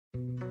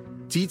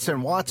Dietz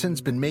and Watson's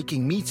been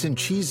making meats and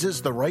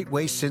cheeses the right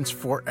way since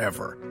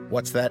forever.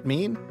 What's that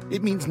mean?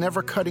 It means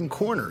never cutting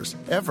corners,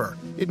 ever.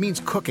 It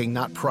means cooking,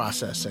 not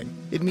processing.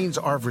 It means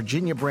our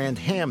Virginia brand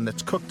ham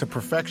that's cooked to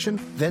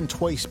perfection, then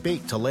twice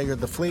baked to layer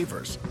the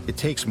flavors. It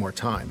takes more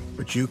time,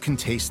 but you can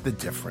taste the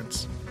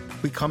difference.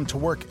 We come to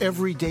work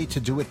every day to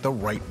do it the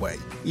right way,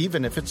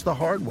 even if it's the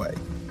hard way.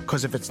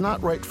 Because if it's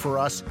not right for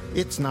us,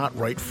 it's not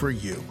right for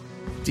you.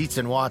 Dietz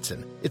and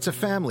Watson, it's a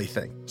family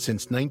thing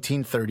since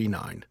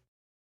 1939.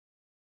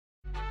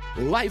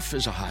 Life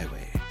is a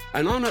highway,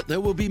 and on it there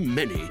will be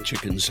many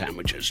chicken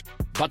sandwiches.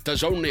 But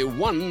there's only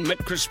one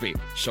McCrispy.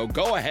 So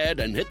go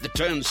ahead and hit the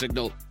turn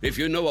signal if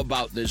you know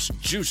about this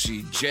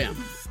juicy gem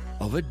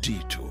of a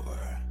detour.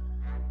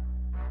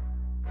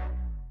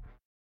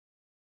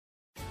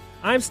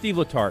 I'm Steve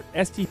Letarte,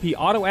 STP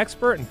auto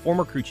expert and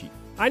former crew chief.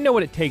 I know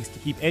what it takes to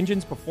keep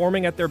engines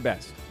performing at their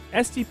best.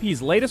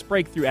 STP's latest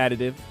breakthrough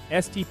additive,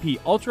 STP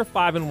Ultra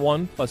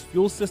 5-in-1 plus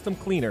Fuel System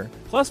Cleaner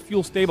plus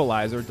Fuel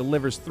Stabilizer,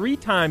 delivers 3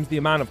 times the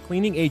amount of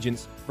cleaning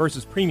agents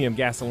versus premium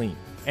gasoline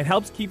and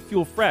helps keep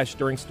fuel fresh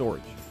during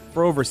storage.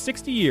 For over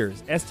 60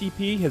 years,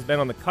 STP has been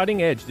on the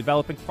cutting edge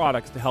developing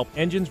products to help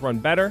engines run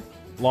better,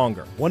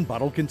 longer. One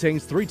bottle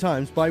contains 3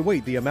 times by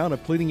weight the amount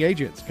of cleaning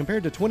agents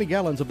compared to 20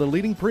 gallons of the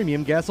leading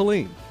premium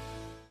gasoline.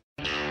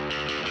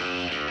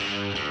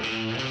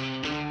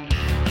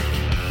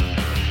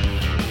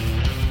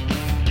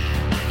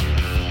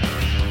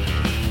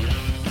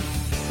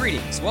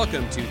 Greetings.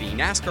 Welcome to the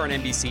NASCAR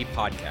and NBC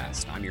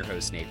podcast. I'm your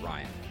host, Nate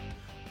Ryan.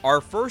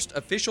 Our first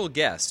official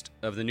guest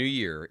of the new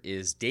year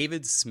is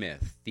David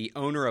Smith, the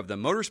owner of the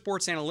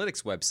Motorsports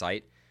Analytics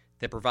website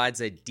that provides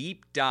a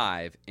deep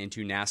dive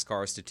into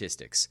NASCAR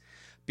statistics.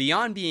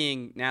 Beyond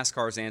being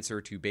NASCAR's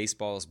answer to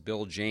baseball's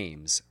Bill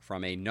James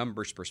from a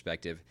numbers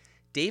perspective,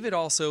 David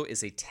also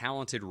is a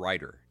talented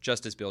writer,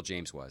 just as Bill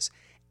James was.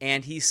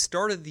 And he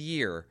started the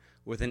year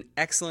with an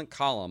excellent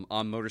column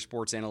on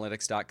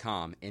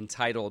motorsportsanalytics.com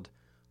entitled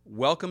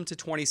Welcome to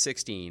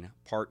 2016,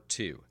 Part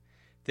 2,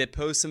 that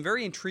posed some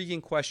very intriguing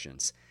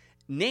questions.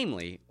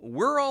 Namely,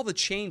 where are all the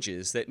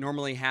changes that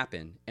normally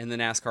happen in the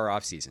NASCAR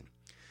offseason?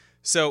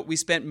 So we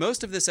spent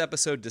most of this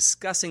episode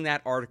discussing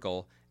that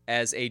article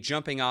as a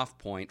jumping off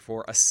point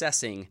for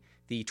assessing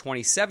the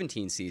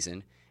 2017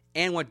 season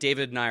and what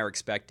David and I are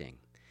expecting,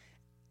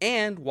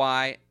 and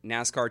why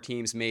NASCAR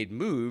teams made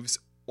moves,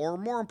 or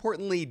more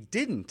importantly,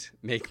 didn't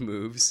make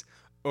moves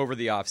over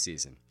the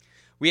offseason.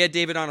 We had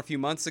David on a few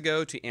months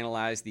ago to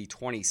analyze the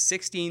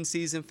 2016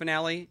 season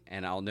finale,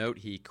 and I'll note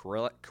he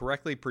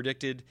correctly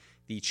predicted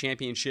the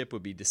championship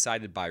would be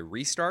decided by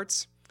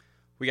restarts.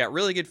 We got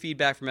really good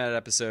feedback from that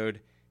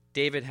episode.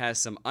 David has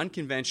some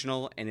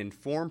unconventional and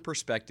informed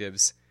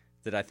perspectives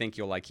that I think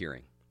you'll like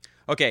hearing.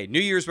 Okay, New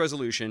Year's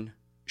resolution,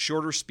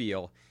 shorter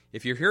spiel.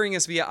 If you're hearing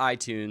us via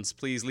iTunes,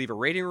 please leave a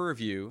rating or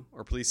review,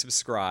 or please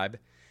subscribe.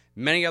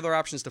 Many other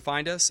options to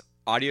find us: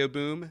 Audio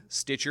Boom,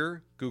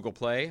 Stitcher, Google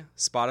Play,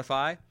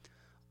 Spotify.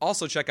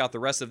 Also, check out the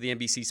rest of the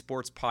NBC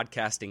Sports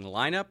podcasting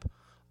lineup,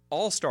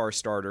 All-Star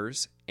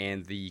Starters,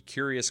 and the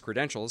Curious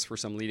Credentials for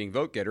some leading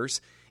vote getters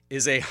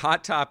is a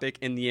hot topic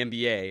in the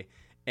NBA,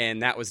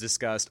 and that was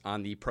discussed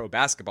on the Pro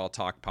Basketball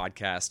Talk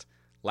podcast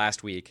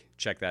last week.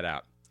 Check that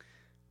out.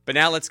 But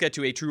now let's get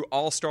to a true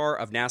all-star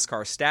of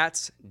NASCAR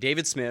stats,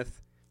 David Smith,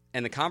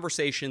 and the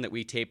conversation that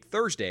we taped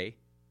Thursday,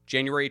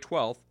 January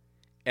 12th,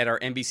 at our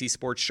NBC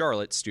Sports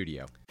Charlotte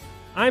studio.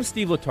 I'm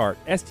Steve Letarte,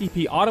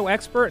 STP auto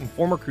expert and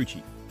former crew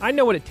chief. I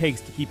know what it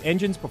takes to keep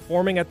engines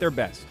performing at their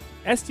best.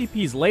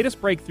 STP's latest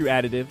breakthrough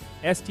additive,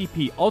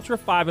 STP Ultra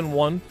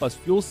 5-in-1 plus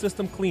Fuel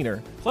System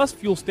Cleaner plus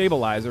Fuel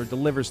Stabilizer,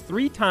 delivers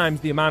 3 times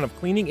the amount of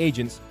cleaning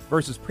agents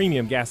versus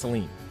premium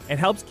gasoline and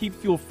helps keep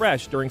fuel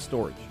fresh during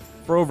storage.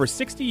 For over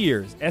 60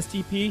 years,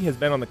 STP has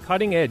been on the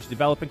cutting edge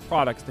developing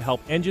products to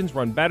help engines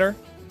run better,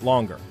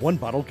 longer. One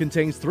bottle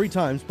contains 3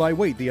 times by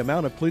weight the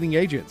amount of cleaning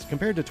agents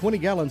compared to 20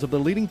 gallons of the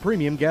leading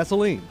premium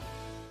gasoline.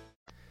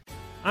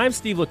 I'm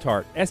Steve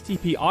Letarte,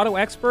 STP auto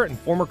expert and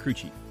former crew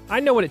chief. I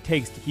know what it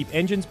takes to keep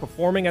engines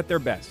performing at their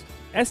best.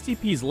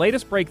 STP's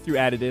latest breakthrough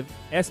additive,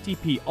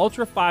 STP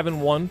Ultra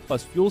 5-in-1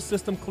 plus Fuel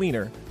System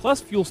Cleaner plus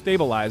Fuel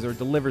Stabilizer,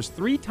 delivers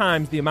 3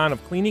 times the amount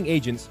of cleaning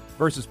agents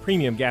versus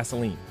premium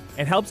gasoline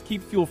and helps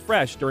keep fuel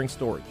fresh during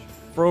storage.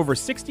 For over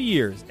 60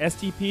 years,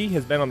 STP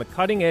has been on the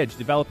cutting edge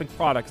developing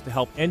products to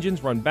help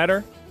engines run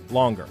better,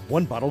 longer.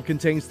 One bottle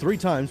contains 3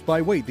 times by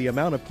weight the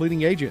amount of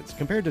cleaning agents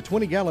compared to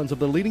 20 gallons of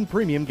the leading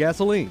premium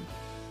gasoline.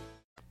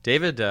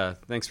 David,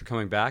 thanks for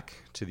coming back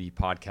to the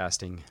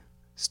podcasting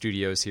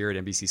studios here at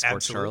NBC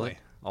Sports Charlotte,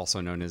 also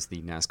known as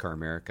the NASCAR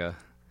America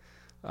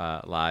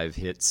live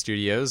hit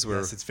studios.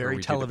 Yes, it's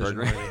very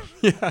television.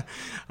 Yeah,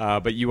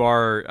 but you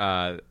are,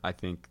 I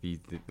think, the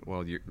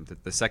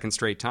second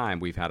straight time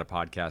we've had a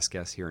podcast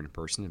guest here in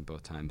person, and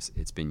both times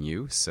it's been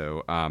you.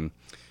 So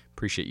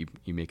appreciate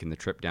you making the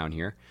trip down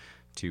here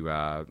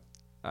to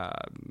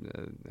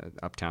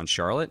uptown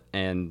Charlotte,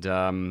 and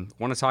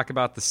want to talk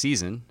about the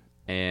season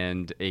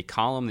and a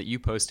column that you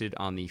posted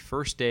on the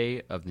first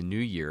day of the new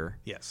year.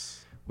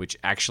 Yes. Which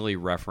actually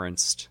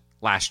referenced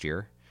last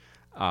year.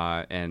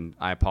 and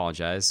I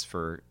apologize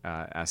for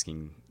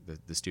asking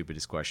the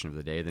stupidest question of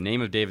the day. The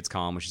name of David's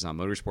column, which is on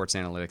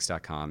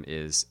motorsportsanalytics.com,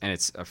 is, and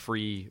it's a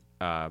free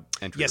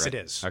entry. Yes, right?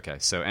 it is. Okay,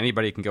 so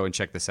anybody can go and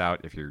check this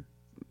out. If you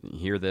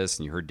hear this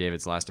and you heard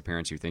David's last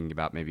appearance, you're thinking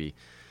about maybe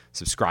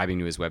subscribing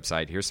to his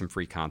website. Here's some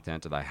free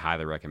content that I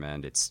highly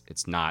recommend.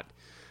 It's not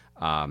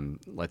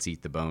let's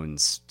eat the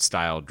bones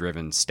style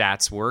driven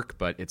stats work,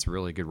 but it's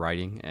really good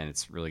writing and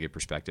it's really good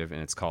perspective.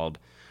 And it's called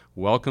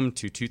Welcome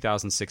to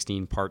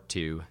 2016 Part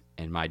 2.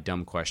 And my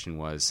dumb question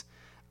was,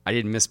 I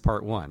didn't miss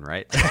Part 1,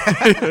 right?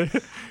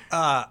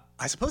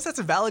 I suppose that's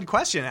a valid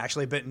question,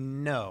 actually, but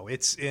no.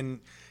 It's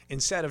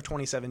instead of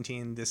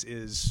 2017, this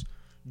is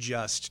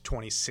just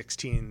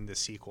 2016, the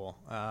sequel.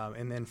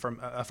 And then from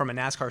a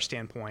NASCAR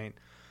standpoint,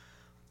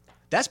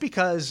 that's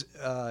because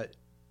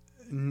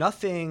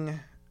nothing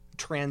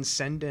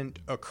transcendent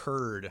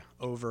occurred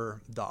over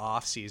the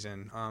off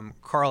season.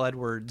 Carl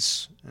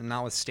Edwards,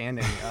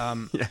 notwithstanding,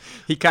 Yeah,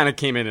 he kind of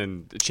came in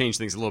and changed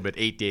things a little bit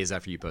 8 days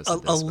after you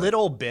posted this. A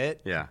little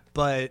bit, yeah.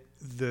 But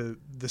the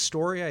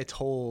story I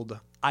told,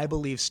 I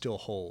believe, still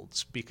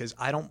holds, because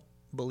I don't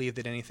believe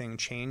that anything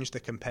changed the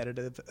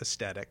competitive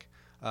aesthetic.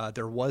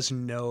 There was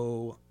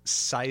no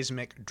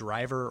seismic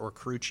driver or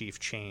crew chief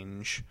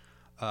change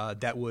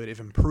that would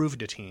have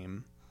improved a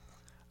team.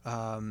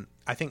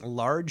 I think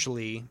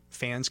largely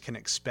fans can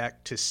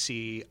expect to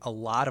see a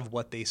lot of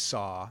what they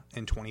saw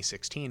in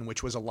 2016,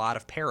 which was a lot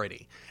of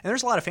parity. And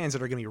there's a lot of fans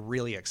that are going to be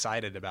really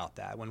excited about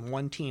that. When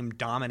one team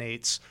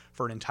dominates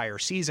for an entire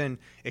season,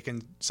 it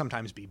can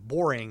sometimes be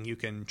boring. You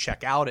can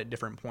check out at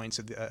different points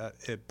of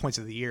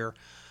the year.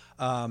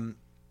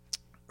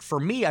 For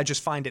me, I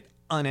just find it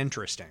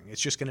uninteresting.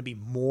 It's just going to be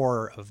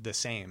more of the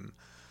same.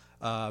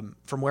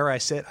 From where I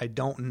sit, I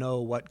don't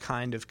know what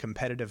kind of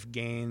competitive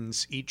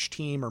gains each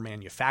team or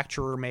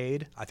manufacturer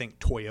made. I think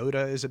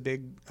Toyota is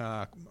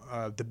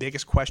the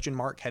biggest question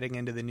mark heading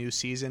into the new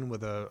season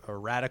with a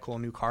radical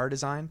new car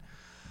design.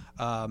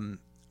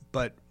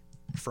 But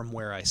from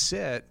where I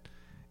sit,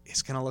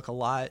 it's going to look a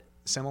lot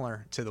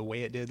similar to the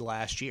way it did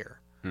last year.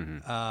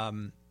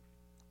 Mm-hmm.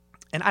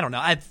 And I don't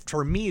know.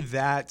 For me,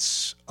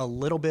 that's a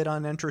little bit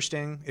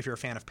uninteresting. If you're a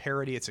fan of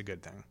parity, it's a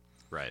good thing.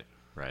 Right.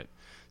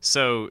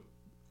 So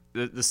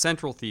the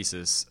central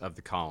thesis of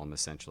the column,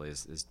 essentially,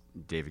 is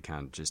David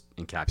kind of just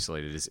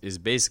encapsulated, is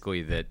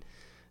basically that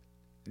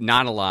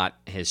not a lot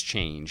has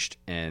changed,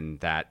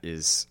 and that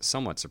is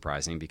somewhat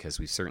surprising because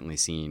we've certainly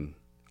seen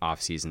off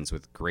seasons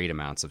with great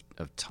amounts of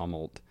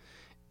tumult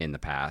in the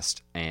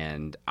past.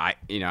 And I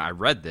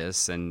read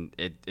this and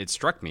it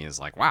struck me as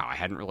like, wow, I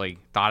hadn't really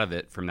thought of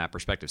it from that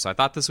perspective. So I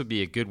thought this would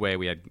be a good way.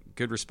 We had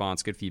good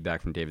response, good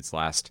feedback from David's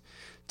last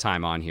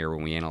time on here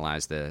when we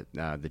analyzed the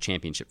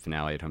championship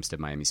finale at Homestead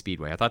Miami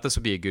Speedway. I thought this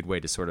would be a good way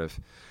to sort of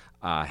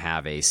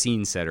have a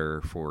scene setter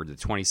for the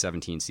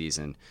 2017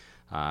 season,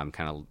 kind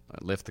of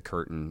lift the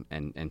curtain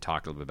and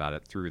talk a little bit about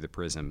it through the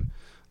prism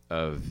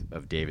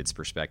of David's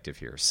perspective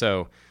here.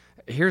 So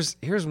here's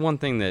one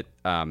thing that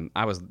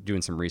I was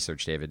doing some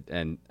research, David,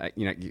 and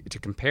to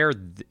compare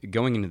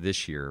going into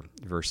this year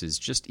versus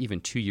just even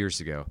 2 years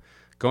ago.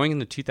 Going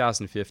into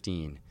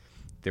 2015,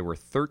 there were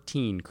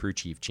 13 crew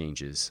chief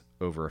changes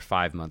over a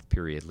 5-month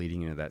period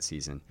leading into that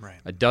season. Right.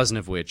 A dozen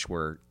of which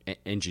were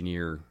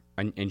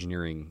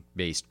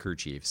engineering-based crew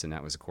chiefs, and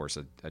that was, of course,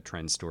 a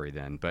trend story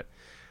then. But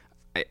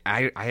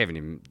I haven't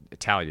even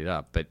tallied it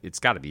up, but it's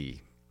got to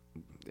be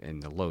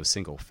in the low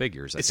single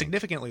figures. It's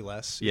significantly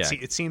less. Yeah.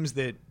 It seems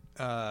that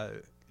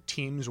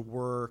teams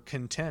were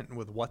content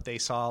with what they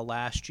saw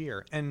last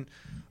year. And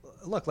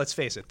look, let's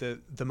face it,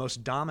 the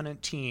most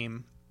dominant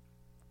team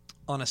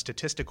on a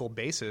statistical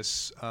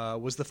basis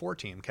was the 4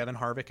 team, Kevin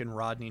Harvick and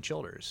Rodney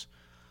Childers.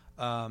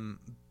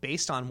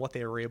 Based on what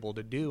they were able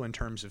to do in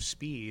terms of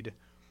speed,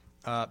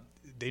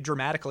 they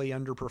dramatically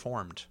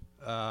underperformed.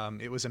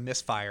 It was a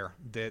misfire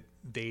that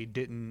they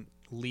didn't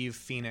leave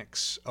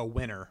Phoenix a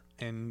winner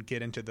and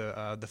get into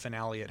the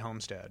finale at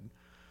Homestead.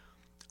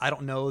 I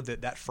don't know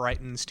that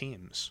frightens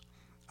teams.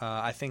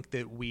 I think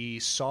that we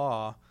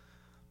saw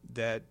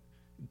that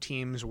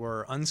teams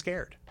were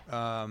unscared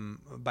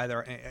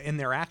in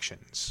their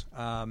actions.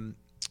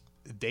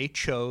 They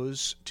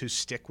chose to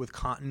stick with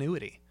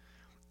continuity,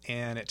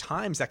 and at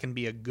times that can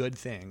be a good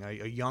thing.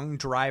 A young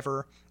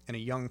driver and a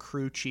young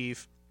crew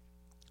chief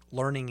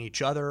learning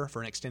each other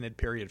for an extended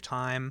period of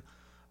time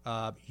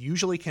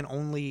usually can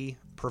only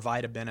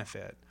provide a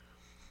benefit.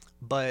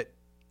 But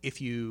if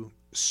you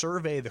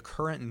survey the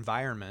current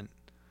environment,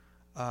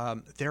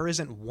 there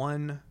isn't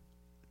one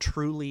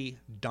truly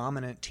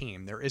dominant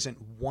team. There isn't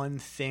one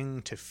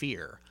thing to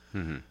fear.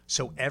 Mm-hmm.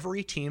 So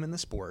every team in the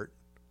sport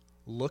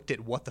looked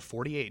at what the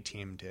 48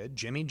 team did.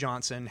 Jimmy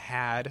Johnson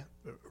had,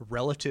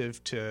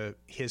 relative to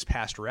his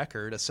past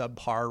record, a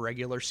subpar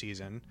regular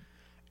season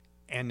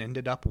and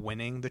ended up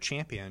winning the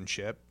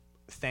championship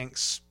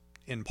thanks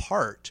in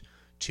part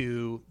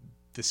to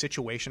the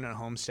situation at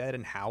Homestead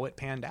and how it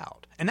panned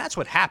out. And that's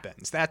what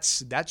happens.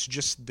 That's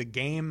just the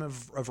game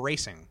of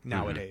racing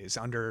nowadays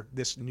under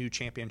this new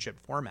championship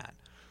format.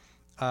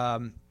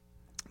 But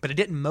it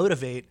didn't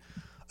motivate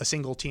a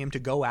single team to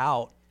go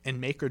out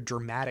and make a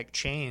dramatic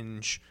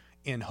change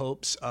in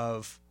hopes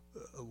of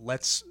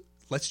let's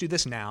do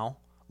this now.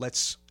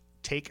 Let's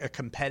take a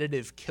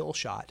competitive kill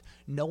shot.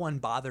 No one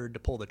bothered to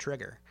pull the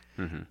trigger.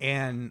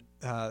 And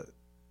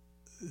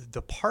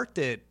the part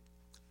that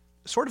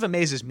sort of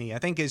amazes me, I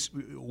think, is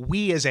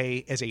we as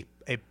a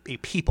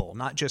people,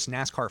 not just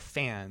NASCAR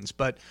fans,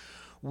 but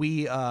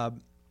we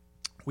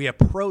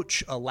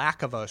approach a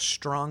lack of a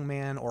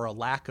strongman or a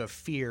lack of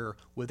fear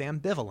with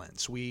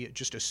ambivalence. We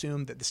just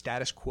assume that the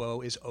status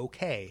quo is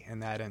okay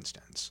in that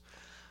instance.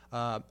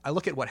 I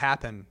look at what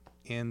happened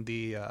in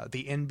the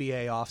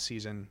NBA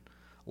offseason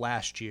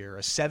last year.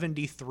 A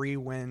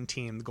 73-win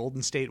team, the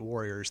Golden State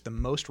Warriors, the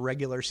most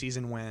regular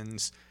season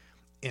wins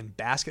in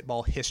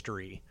basketball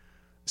history,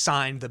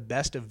 signed the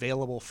best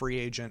available free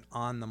agent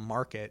on the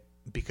market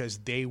because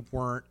they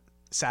weren't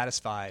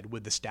satisfied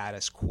with the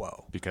status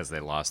quo. Because they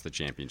lost the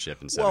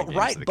championship in 7 games.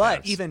 Right, to the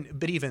but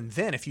Cavs. even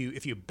then, if you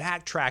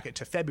backtrack it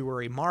to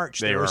February, March,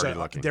 They were already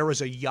looking. there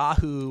was a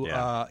Yahoo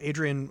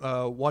Adrian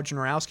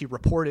Wojnarowski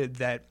reported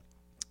that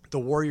the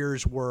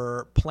Warriors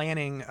were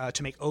planning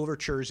to make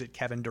overtures at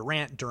Kevin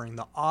Durant during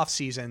the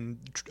offseason.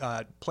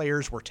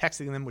 Players were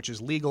texting them, which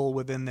is legal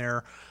within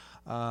their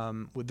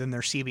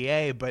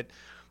CBA, but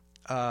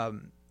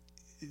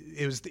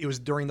it was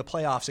during the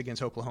playoffs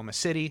against Oklahoma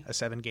City, a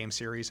 7-game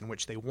series in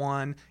which they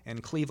won,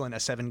 and Cleveland, a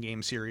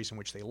 7-game series in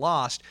which they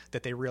lost,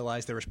 that they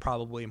realized there was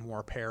probably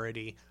more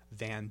parity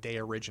than they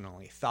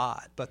originally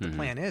thought. But the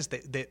plan is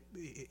that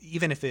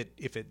even if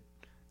it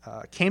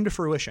came to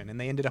fruition and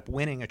they ended up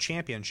winning a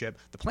championship,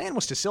 the plan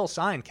was to still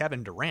sign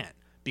Kevin Durant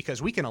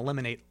because we can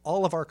eliminate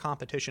all of our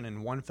competition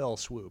in one fell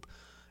swoop.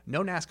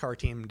 No NASCAR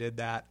team did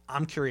that.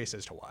 I'm curious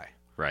as to why.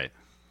 Right.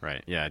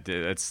 Yeah,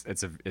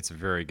 it's a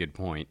very good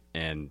point,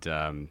 and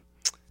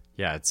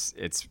it's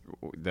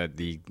that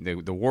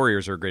the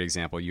Warriors are a great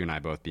example. You and I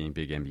both being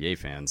big NBA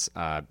fans,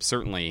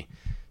 certainly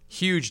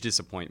huge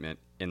disappointment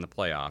in the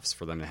playoffs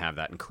for them to have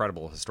that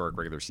incredible historic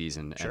regular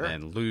season and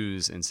then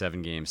lose in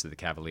 7 games to the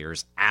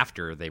Cavaliers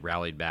after they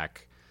rallied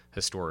back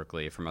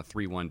historically from a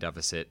 3-1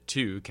 deficit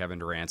to Kevin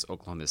Durant's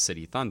Oklahoma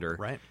City Thunder.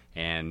 Right.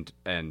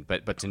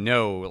 But to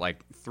know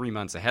like 3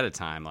 months ahead of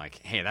time, like,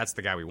 hey, that's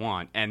the guy we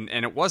want. And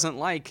it wasn't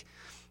like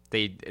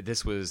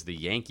this was the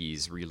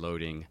Yankees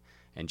reloading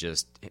and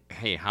just,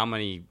 hey, how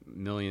many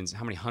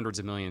hundreds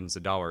of millions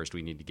of dollars do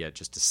we need to get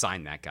just to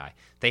sign that guy?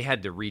 They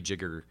had to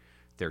rejigger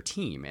their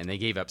team, and they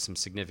gave up some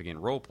significant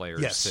role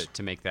players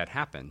to make that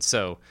happen.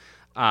 So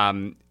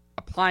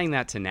applying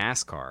that to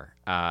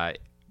NASCAR,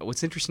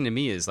 what's interesting to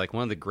me is like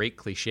one of the great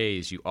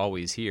cliches you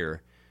always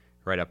hear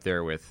right up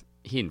there with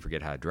he didn't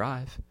forget how to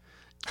drive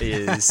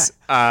is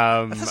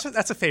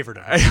that's a favorite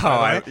of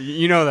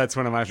mine. That's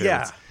one of my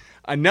favorites.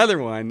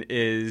 Another one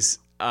is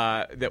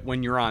that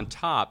when you're on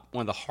top,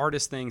 one of the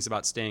hardest things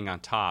about staying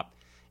on top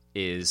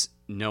is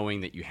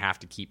knowing that you have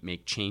to keep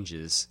making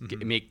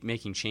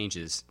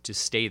changes to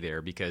stay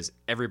there, because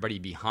everybody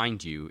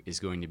behind you is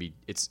going to be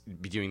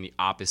doing the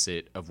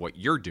opposite of what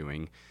you're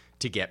doing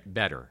to get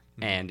better.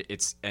 And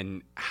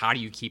how do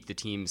you keep the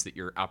teams that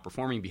you're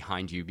outperforming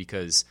behind you,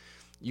 because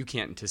you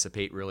can't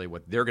anticipate really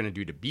what they're going to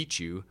do to beat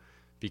you,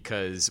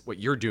 because what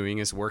you're doing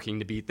is working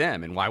to beat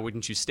them. And why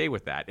wouldn't you stay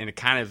with that? And it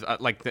kind of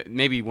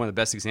maybe one of the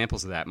best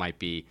examples of that might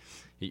be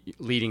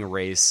leading a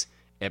race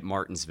at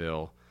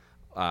Martinsville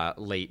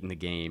late in the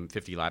game,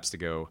 50 laps to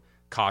go,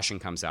 caution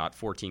comes out,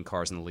 14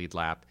 cars in the lead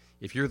lap.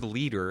 If you're the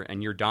leader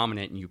and you're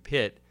dominant and you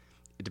pit,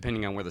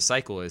 depending on where the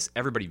cycle is,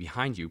 everybody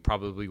behind you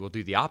probably will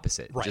do the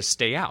opposite. Right. Just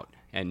stay out.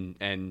 And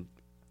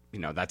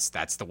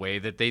that's the way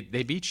that they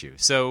beat you.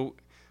 So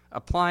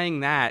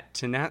applying that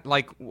to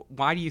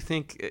why do you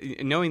think,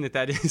 knowing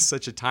that is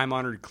such a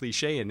time-honored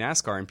cliche in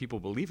NASCAR and people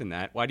believe in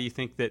that, why do you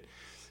think that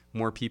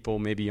more people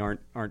maybe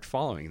aren't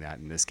following that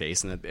in this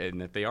case,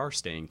 and that they are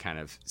staying kind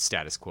of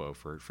status quo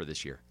for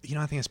this year?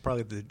 I think it's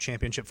probably the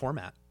championship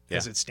format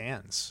as it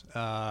stands.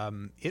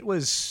 It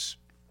was,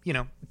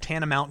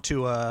 tantamount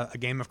to a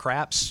game of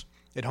craps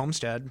at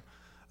Homestead.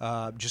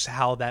 Just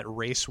how that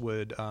race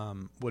would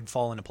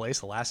fall into place.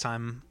 The last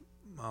time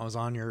I was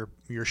on your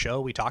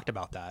show, we talked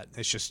about that.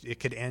 It's just, it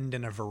could end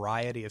in a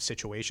variety of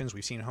situations.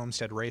 We've seen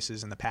Homestead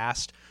races in the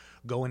past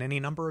go in any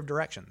number of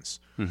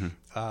directions.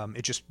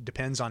 It just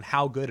depends on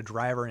how good a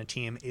driver and a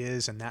team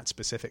is in that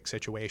specific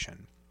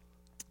situation.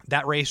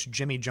 That race,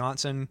 Jimmy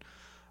Johnson,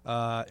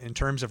 in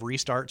terms of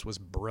restarts, was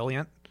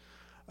brilliant.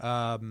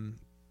 And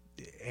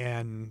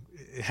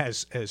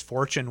as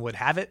fortune would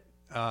have it,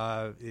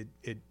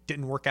 it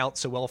didn't work out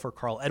so well for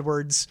Carl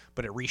Edwards,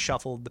 but it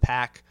reshuffled the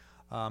pack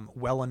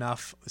well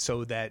enough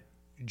so that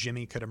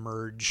Jimmy could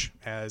emerge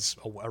as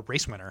a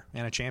race winner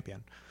and a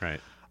champion.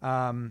 Right.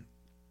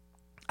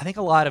 I think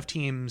a lot of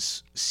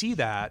teams see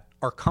that,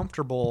 are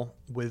comfortable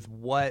with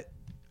what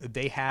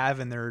they have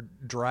in their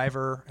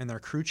driver and their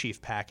crew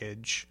chief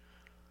package,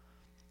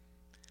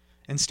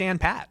 and stand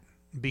pat.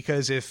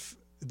 Because if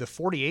the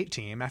 48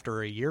 team,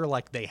 after a year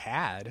like they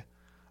had,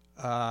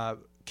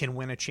 can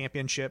win a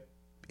championship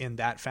in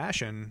that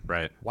fashion,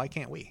 right, why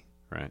can't we?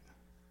 Right.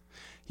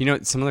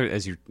 Similar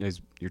as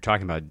you're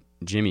talking about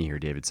Jimmy here,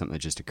 David, something that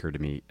just occurred to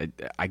me.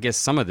 I guess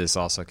some of this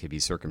also could be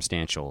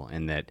circumstantial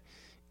in that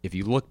if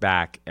you look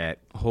back at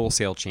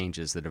wholesale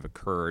changes that have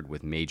occurred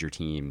with major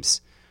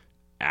teams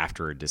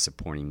after a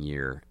disappointing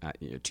year,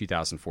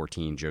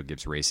 2014, Joe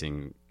Gibbs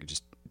Racing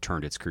just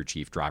turned its crew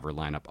chief driver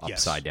lineup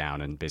upside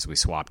down and basically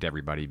swapped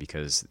everybody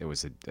because it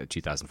was a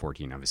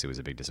 2014 obviously was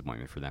a big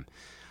disappointment for them.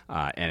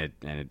 And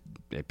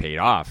it paid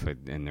off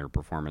in their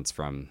performance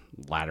from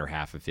latter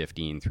half of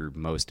 15 through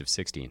most of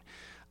 16.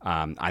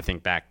 I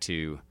think back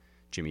to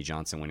Jimmy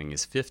Johnson winning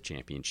his 5th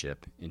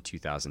championship in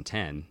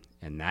 2010,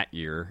 and that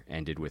year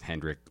ended with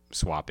Hendrick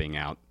swapping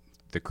out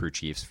the crew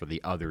chiefs for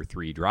the other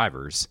 3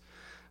 drivers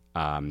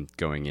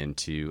going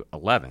into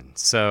 11.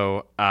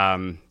 So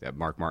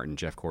Mark Martin,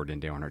 Jeff Gordon,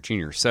 Dale Earnhardt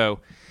Jr. So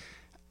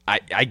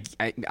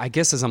I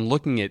guess as I'm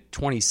looking at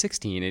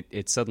 2016,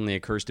 it suddenly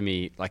occurs to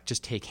me, like,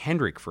 just take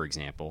Hendrick, for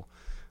example.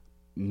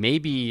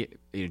 Maybe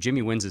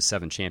Jimmy wins his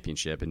 7th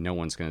championship, and no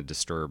one's going to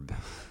disturb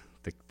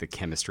the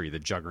chemistry, the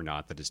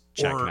juggernaut that is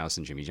Chad Knaus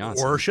and Jimmy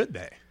Johnson. Or should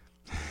they?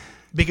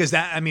 Because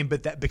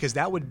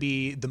that would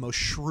be the most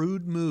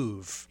shrewd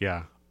move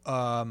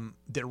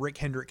that Rick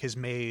Hendrick has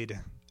made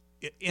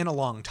in a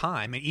long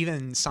time. And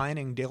even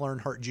signing Dale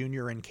Earnhardt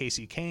Jr. and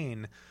Casey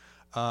Kane,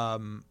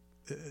 those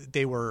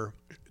were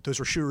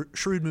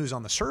shrewd moves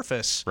on the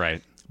surface.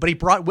 Right. But he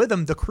brought with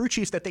him the crew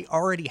chiefs that they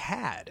already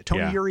had.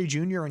 Tony Eury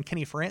Jr. and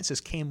Kenny Francis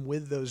came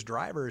with those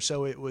drivers.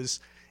 So it was,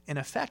 in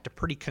effect, a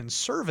pretty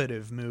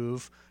conservative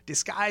move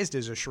disguised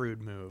as a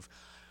shrewd move.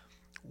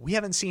 We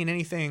haven't seen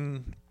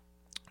anything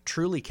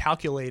truly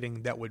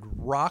calculating that would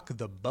rock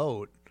the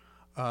boat.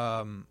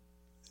 In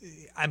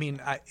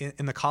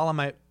the column,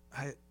 I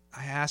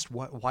asked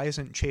why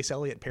isn't Chase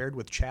Elliott paired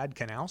with Chad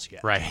Knaus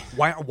yet? Right.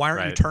 Why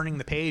aren't you turning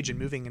the page and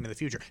moving into the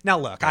future? Now,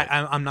 look,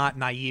 I'm not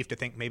naive to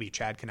think maybe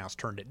Chad Knaus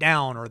turned it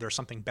down or there's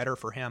something better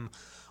for him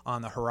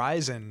on the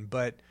horizon.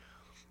 But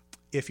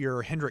if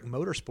you're Hendrick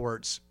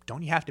Motorsports,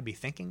 don't you have to be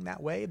thinking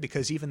that way?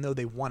 Because even though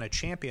they won a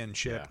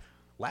championship,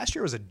 last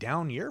year was a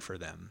down year for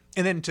them.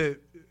 And then to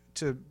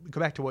go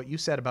back to what you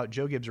said about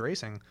Joe Gibbs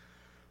Racing,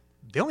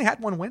 they only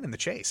had 1 win in the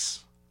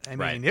chase. I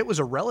mean, it was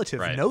a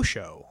relative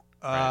no-show.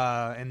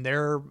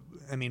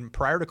 And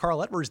prior to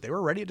Carl Edwards, they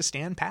were ready to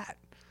stand pat.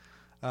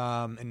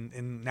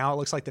 And now it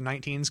looks like the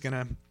 19's going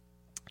to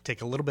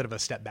take a little bit of a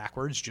step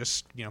backwards,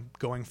 just,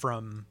 going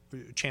from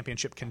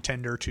championship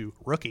contender to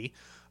rookie.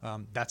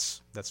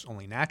 That's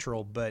only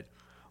natural, but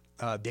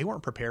they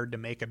weren't prepared to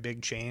make a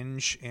big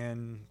change,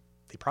 and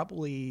they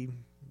probably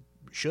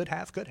could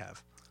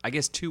have. I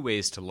guess 2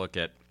 ways to look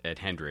at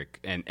Hendrick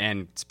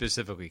and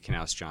specifically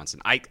Knaus Johnson.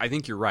 I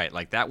think you're right.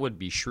 Like, that would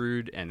be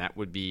shrewd, and that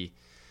would be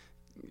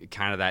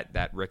kind of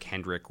that Rick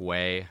Hendrick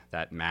way,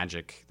 that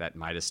magic, that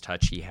Midas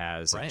touch he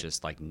has, of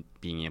just like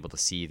being able to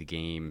see the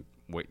game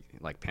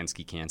like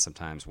Penske can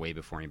sometimes way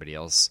before anybody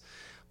else.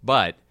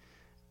 But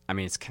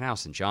it's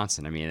Knaus and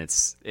Johnson.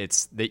 It's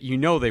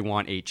that they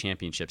want 8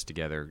 championships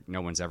together.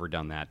 No one's ever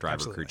done that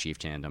driver crew chief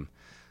tandem.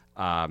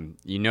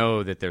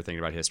 That they're thinking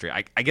about history.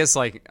 I guess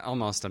like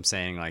almost I'm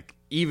saying like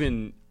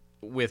even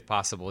with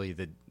possibly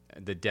the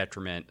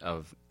detriment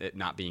of it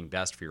not being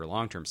best for your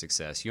long-term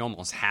success, you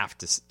almost have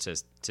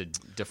to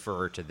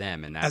defer to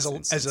them in that as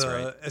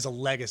a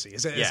legacy,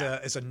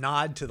 as a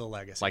nod to the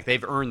legacy. Like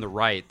they've earned the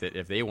right that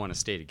if they want to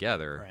stay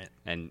together,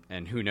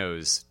 and who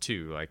knows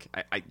too. Like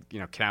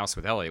Knaus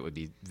with Elliott would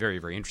be very,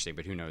 very interesting,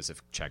 but who knows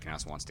if Chad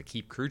Knaus wants to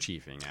keep crew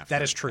chiefing after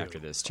that is true after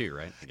this too,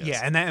 right?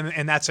 Yeah,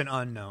 and that's an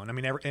unknown.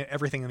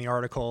 Everything in the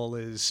article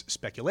is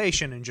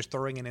speculation and just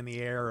throwing it in the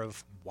air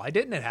of why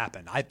didn't it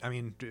happen?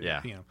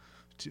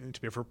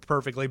 To be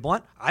perfectly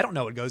blunt, I don't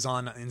know what goes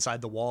on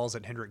inside the walls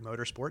at Hendrick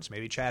Motorsports.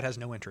 Maybe Chad has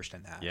no interest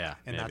in that. Yeah,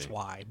 and that's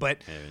why.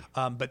 But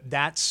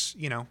that's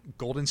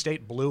Golden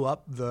State blew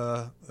up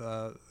the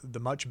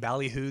much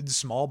ballyhooed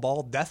small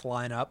ball death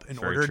lineup in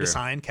order to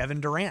sign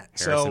Kevin Durant.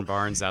 Harrison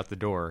Barnes out the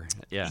door.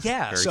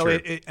 Yeah. So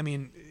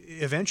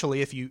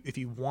eventually, if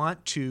you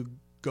want to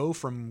go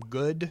from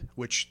good,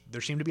 which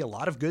there seem to be a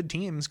lot of good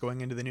teams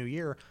going into the new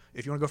year,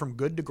 if you want to go from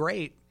good to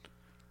great,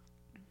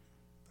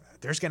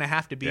 there's going to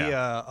have to be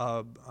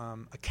a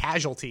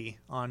casualty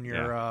on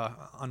your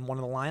on one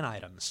of the line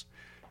items.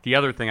 The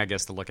other thing I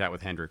guess to look at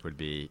with Hendrick would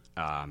be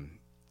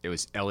it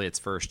was Elliott's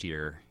first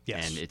year,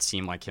 and it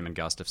seemed like him and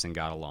Gustafson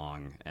got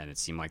along, and it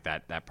seemed like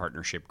that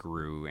partnership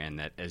grew, and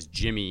that as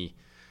Jimmy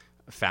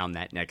found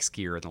that next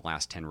gear in the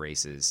last 10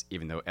 races,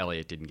 even though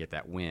Elliott didn't get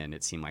that win,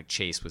 it seemed like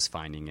Chase was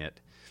finding it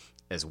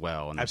as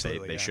well, and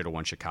they should have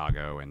won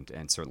Chicago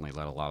and certainly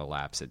led a lot of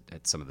laps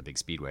at some of the big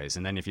speedways.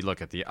 And then if you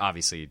look at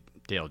obviously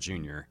Dale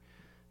Jr.,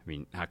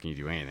 how can you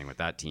do anything with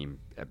that team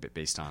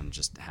based on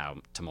just how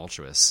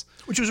tumultuous?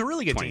 Which was a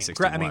really good team.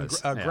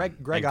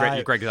 Greg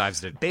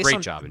Ives did a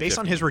great job. Based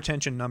on his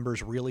retention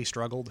numbers, really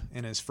struggled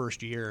in his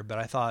first year. But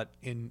I thought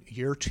in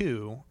year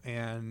 2,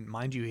 and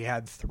mind you, he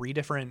had 3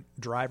 different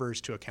drivers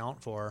to account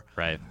for.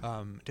 Right.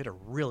 Did a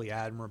really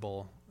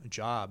admirable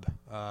job,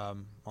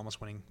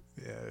 almost winning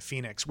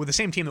Phoenix with the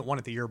same team that won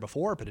it the year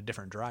before, but a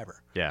different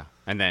driver. Yeah,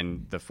 and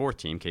then the fourth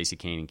team, Casey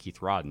Kane and Keith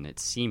Rodden, it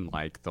seemed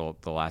like the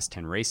last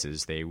 10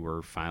 races they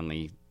were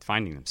finally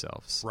finding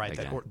themselves. Right,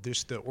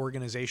 just the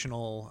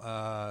organizational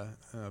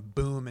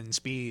boom and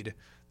speed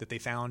that they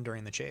found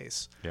during the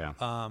chase. Yeah.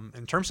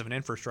 In terms of an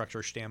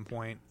infrastructure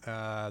standpoint,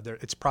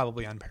 it's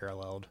probably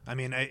unparalleled. I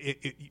mean,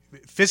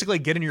 physically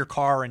get in your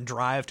car and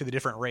drive to the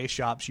different race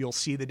shops, you'll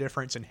see the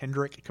difference in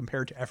Hendrick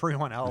compared to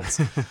everyone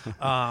else.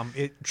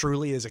 It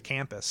truly is a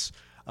campus.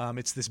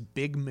 It's this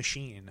big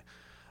machine.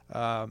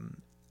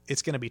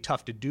 It's going to be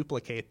tough to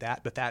duplicate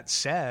that. But that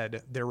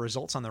said, their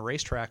results on the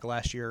racetrack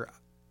last year,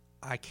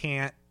 I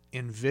can't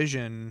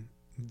envision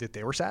that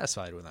they were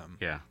satisfied with them.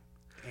 Yeah.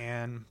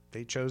 And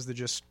they chose to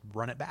just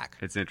run it back.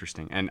 It's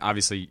interesting. And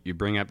obviously, you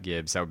bring up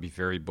Gibbs. That would be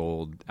very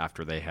bold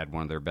after they had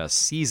one of their best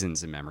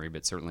seasons in memory,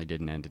 but certainly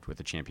didn't end it with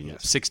a championship.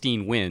 Yes.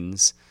 16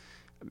 wins,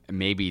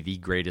 maybe the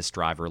greatest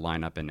driver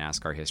lineup in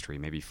NASCAR history.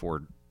 Maybe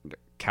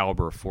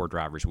caliber of four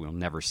drivers we'll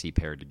never see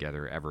paired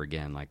together ever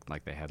again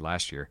like they had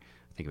last year.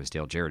 I think it was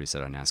Dale Jarrett who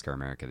said on NASCAR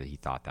America that he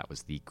thought that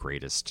was the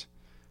greatest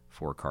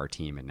four-car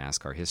team in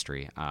NASCAR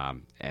history.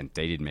 And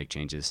they didn't make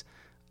changes.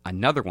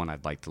 Another one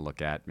I'd like to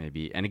look at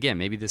maybe, and again,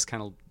 maybe this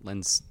kind of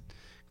lends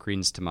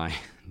credence to my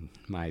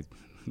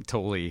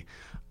totally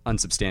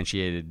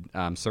unsubstantiated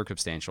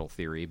circumstantial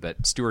theory,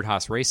 but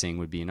Stewart-Haas Racing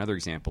would be another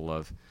example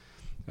of,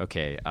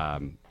 okay,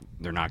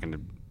 they're not going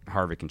to,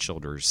 Harvick and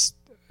Childers,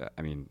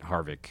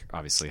 Harvick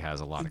obviously has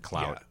a lot of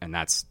clout, and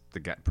that's the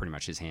guy, pretty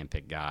much his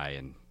handpicked guy,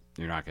 and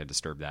you're not going to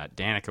disturb that.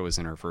 Danica was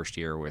in her first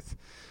year with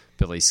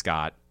Billy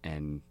Scott,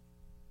 and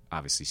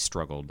obviously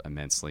struggled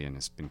immensely and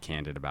has been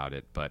candid about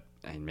it, but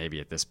and maybe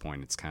at this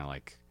point it's kind of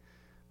like,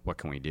 what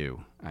can we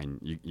do?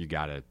 You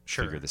got to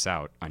figure this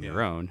out on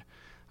your own.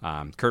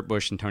 Kurt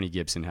Busch and Tony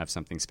Gibson have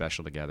something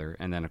special together.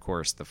 And then, of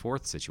course, the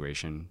fourth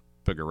situation,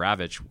 Booger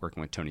Ravitch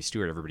working with Tony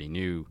Stewart, everybody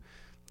knew,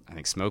 I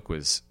think Smoke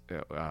was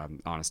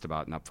honest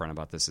about and upfront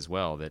about this as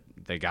well, that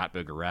they got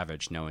Booger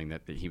Ravitch knowing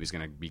that he was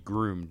going to be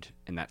groomed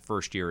in that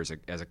first year as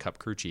a Cup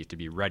crew chief to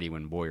be ready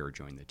when Boyer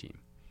joined the team.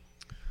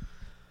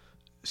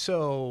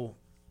 So,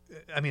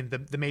 I mean,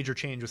 the major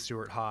change with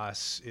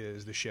Stewart-Haas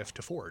is the shift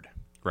to Ford.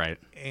 Right.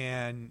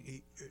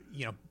 And,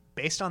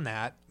 based on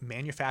that,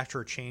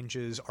 manufacturer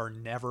changes are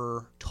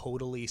never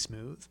totally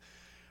smooth.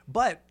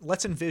 But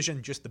let's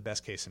envision just the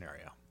best case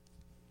scenario.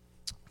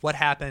 What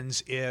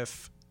happens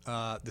if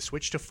the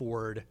switch to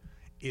Ford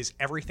is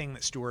everything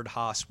that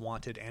Stewart-Haas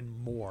wanted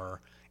and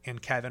more,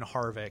 and Kevin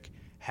Harvick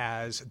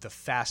has the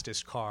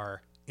fastest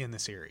car in the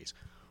series?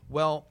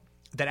 Well,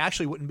 that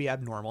actually wouldn't be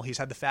abnormal. He's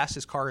had the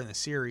fastest car in the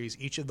series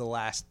each of the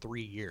last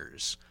 3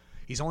 years.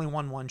 He's only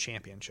won one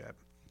championship.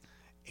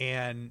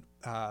 And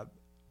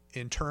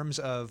in terms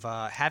of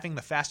having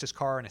the fastest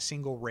car in a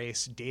single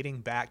race dating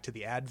back to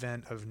the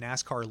advent of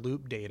NASCAR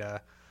Loop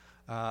data,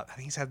 I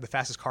think he's had the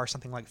fastest car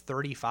something like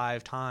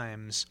 35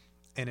 times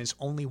and has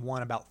only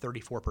won about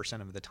 34%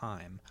 of the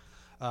time.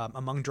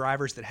 Among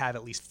drivers that have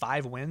at least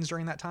 5 wins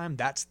during that time,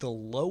 that's the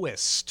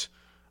lowest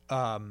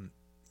winning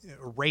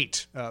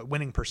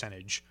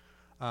percentage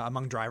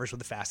among drivers with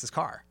the fastest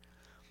car.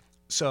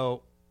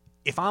 So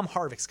if I'm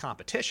Harvick's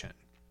competition,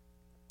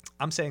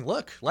 I'm saying,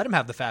 look, let him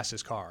have the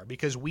fastest car,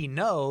 because we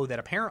know that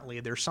apparently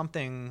there's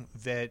something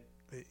that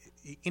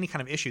any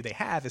kind of issue they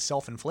have is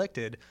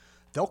self-inflicted.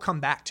 They'll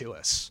come back to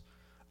us.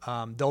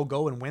 They'll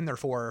go and win their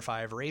 4 or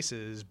 5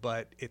 races,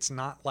 but it's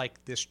not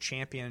like this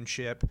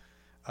championship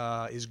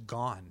is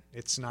gone.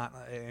 It's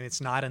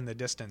not in the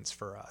distance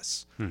for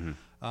us.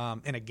 Mm-hmm.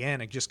 And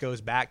again, it just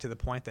goes back to the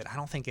point that I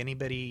don't think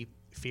anybody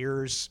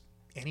fears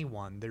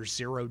anyone. There's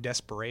zero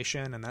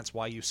desperation, and that's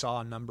why you saw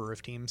a number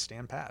of teams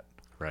stand pat.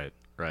 Right.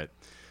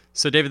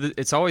 So, David,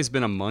 it's always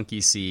been a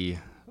monkey see,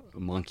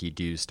 monkey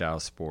do style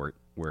sport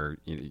where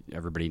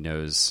everybody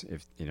knows,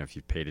 if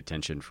you've paid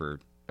attention for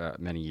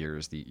many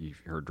years,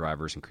 you've heard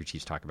drivers and crew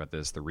chiefs talk about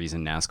this. The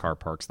reason NASCAR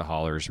parks the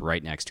haulers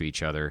right next to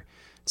each other,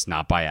 it's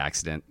not by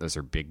accident. Those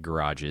are big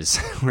garages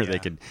where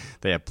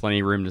they have plenty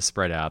of room to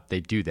spread out. They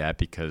do that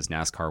because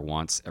NASCAR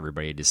wants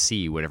everybody to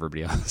see what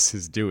everybody else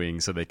is doing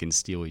so they can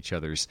steal each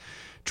other's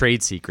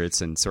trade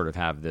secrets and sort of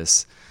have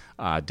this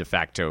de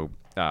facto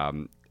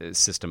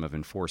system of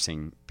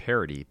enforcing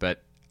parity.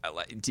 But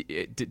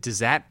does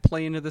that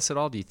play into this at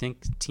all? Do you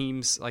think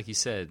teams, like you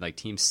said,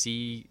 teams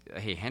see,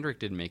 hey, Hendrick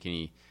didn't make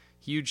any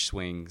huge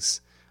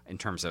swings in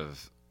terms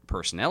of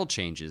personnel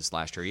changes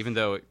last year, even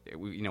though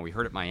we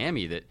heard at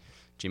Miami that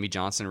Jimmy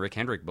Johnson and Rick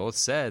Hendrick both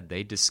said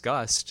they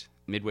discussed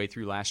midway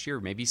through last year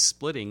maybe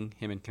splitting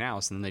him and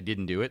Knaus, and then they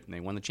didn't do it, and they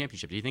won the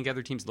championship. Do you think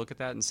other teams look at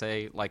that and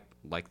say, like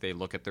they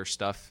look at their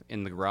stuff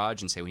in the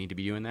garage and say, we need to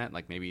be doing that,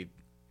 like maybe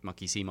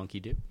monkey see,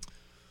 monkey do?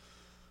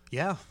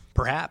 Yeah,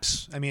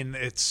 perhaps. I mean,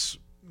 that's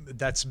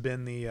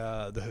been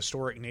the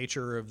historic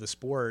nature of the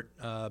sport,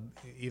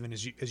 even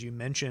as you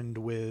mentioned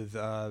with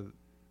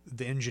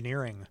the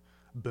engineering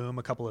boom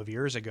a couple of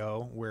years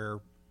ago, where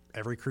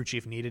every crew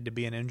chief needed to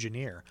be an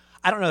engineer.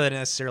 I don't know that it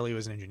necessarily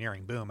was an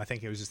engineering boom. I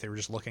think it was just they were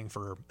just looking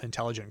for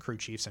intelligent crew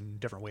chiefs and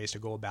different ways to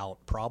go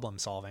about problem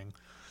solving.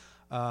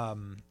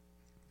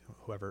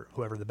 Whoever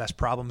the best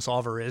problem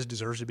solver is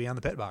deserves to be on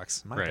the pit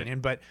box, in my opinion.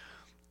 But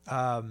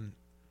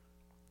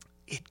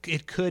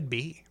it could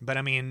be. But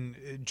I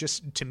mean,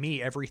 just to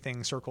me,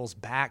 everything circles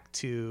back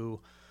to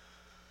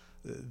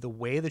the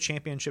way the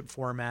championship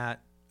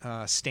format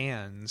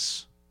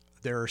stands.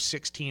 There are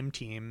 6-team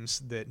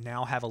teams that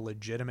now have a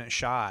legitimate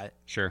shot.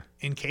 Sure.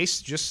 In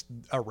case just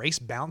a race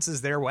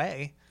bounces their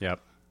way. Yep.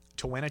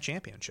 To win a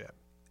championship.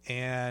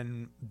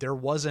 And there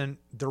wasn't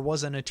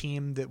a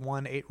team that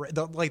won 8.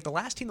 The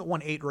last team that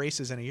won 8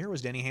 races in a year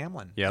was Denny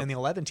Hamlin. Yep. And the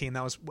 11 team,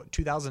 that was what,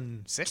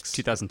 2006?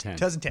 2010.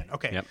 2010.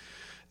 Okay. Yep.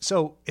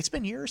 So it's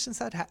been years since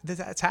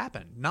that's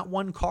happened. Not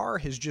one car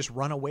has just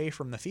run away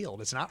from the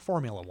field. It's not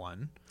Formula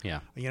One.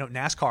 Yeah.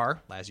 NASCAR,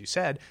 as you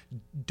said,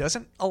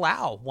 doesn't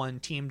allow one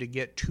team to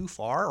get too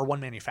far, or one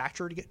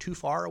manufacturer to get too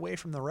far away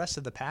from the rest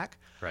of the pack.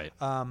 Right.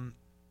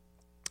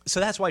 So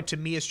that's why, to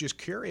me, it's just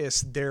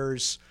curious. There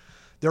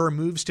are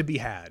moves to be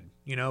had.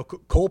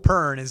 Cole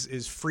Pern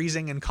is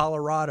freezing in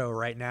Colorado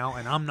right now,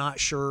 and I'm not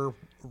sure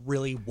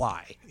really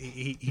why.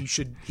 He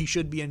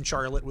should be in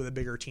Charlotte with a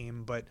bigger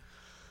team, but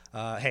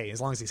hey, as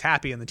long as he's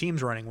happy and the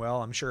team's running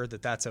well, I'm sure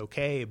that's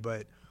okay.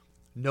 But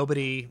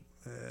nobody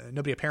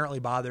apparently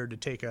bothered to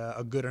take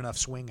a good enough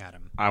swing at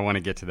him. I want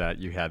to get to that.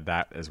 You had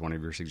that as one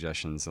of your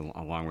suggestions,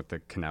 along with the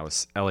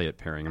Knaus-Elliott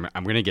pairing.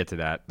 I'm going to get to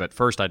that, but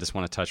first I just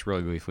want to touch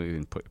really briefly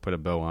and put a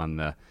bow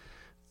on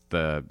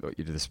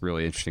this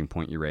really interesting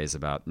point you raised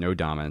about no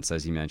dominance,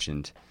 as you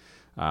mentioned,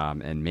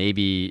 and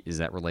maybe is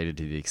that related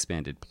to the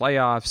expanded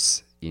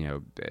playoffs?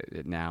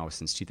 Now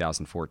since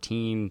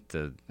 2014,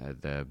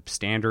 the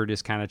standard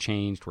is kind of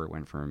changed, where it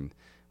went from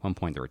one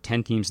point there were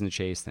 10 teams in the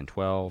chase, then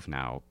 12,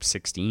 now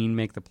 16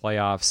 make the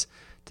playoffs.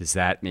 Does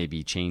that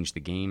maybe change the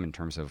game in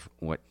terms of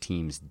what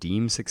teams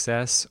deem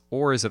success,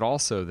 or is it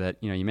also that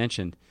you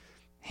mentioned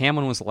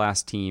Hamlin was the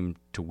last team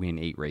to win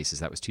 8 races.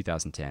 That was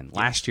 2010. Yes.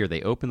 Last year,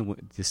 they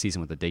opened the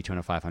season with a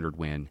Daytona 500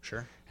 win.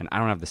 Sure. And I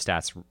don't have the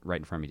stats right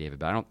in front of me, David,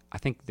 but I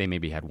think they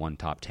maybe had one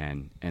top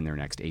 10 in their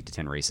next 8 to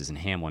 10 races. And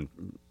Hamlin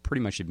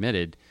pretty much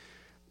admitted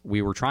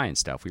we were trying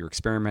stuff. We were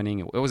experimenting.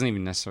 It wasn't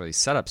even necessarily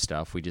setup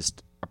stuff. We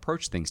just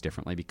approached things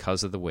differently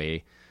because of the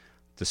way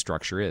the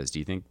structure is. Do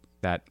you think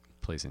that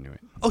plays into it?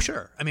 Oh,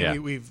 sure. I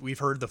mean, we've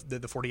heard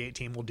the 48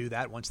 team will do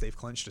that once they've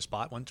clinched a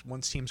spot.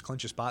 Once teams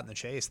clinch a spot in the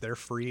chase, they're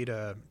free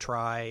to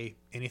try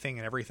anything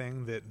and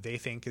everything that they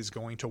think is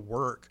going to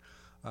work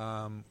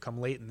come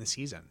late in the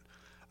season.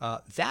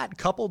 That,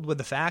 coupled with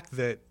the fact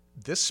that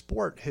this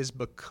sport has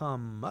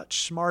become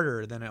much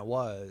smarter than it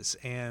was,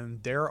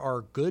 and there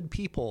are good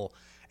people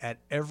at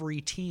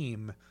every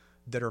team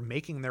that are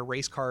making their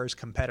race cars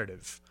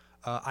competitive.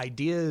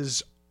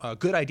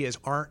 Good ideas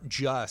aren't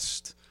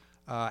just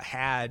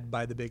had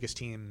by the biggest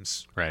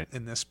teams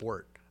in this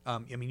sport. I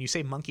mean, you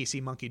say monkey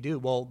see, monkey do.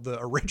 Well, the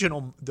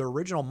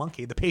original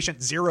monkey, the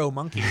patient zero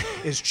monkey,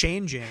 is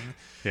changing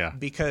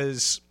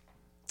because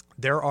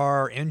there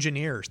are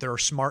engineers, there are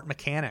smart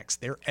mechanics,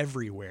 they're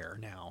everywhere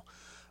now.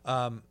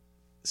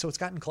 So it's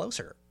gotten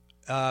closer.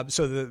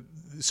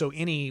 So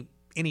any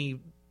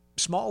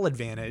small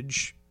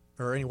advantage,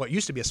 or any what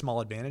used to be a small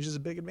advantage, is a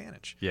big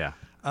advantage. Yeah.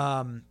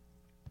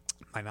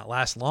 Might not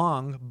last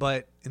long,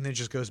 and then it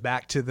just goes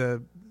back to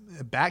the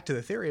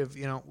theory of,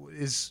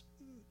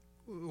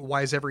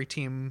 why is every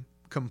team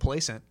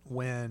complacent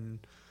when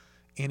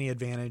any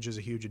advantage is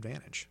a huge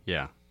advantage?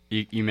 Yeah.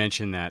 You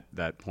mentioned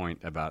that point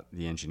about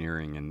the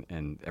engineering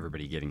and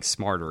everybody getting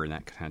smarter and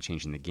that kind of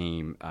changing the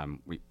game.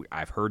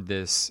 I've heard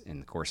this in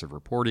the course of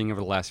reporting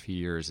over the last few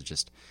years. It's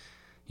just,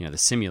 the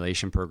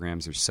simulation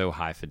programs are so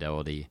high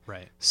fidelity,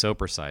 so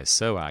precise,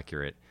 so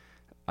accurate,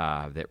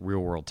 that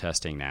real-world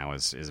testing now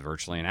is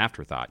virtually an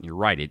afterthought. And you're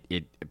right.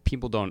 It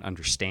people don't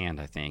understand,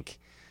 I think.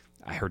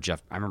 I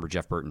remember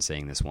Jeff Burton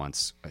saying this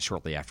once,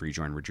 shortly after he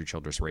joined Richard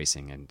Childress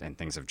Racing, and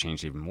things have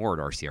changed even more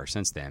at RCR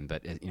since then.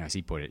 But as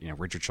he put it,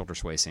 Richard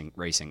Childress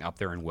Racing up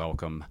there in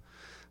Welcome,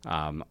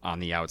 on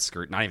the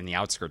outskirts, not even the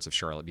outskirts of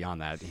Charlotte,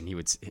 beyond that. And he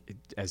would,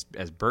 as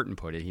Burton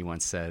put it, he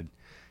once said,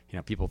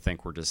 people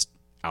think we're just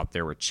out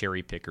there with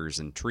cherry pickers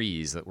and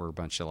trees, that we're a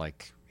bunch of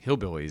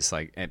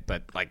hillbillies,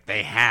 but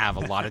they have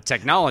a lot of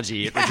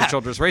technology at Richard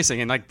Childress Racing,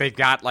 and they've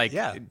got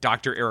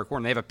Dr. Eric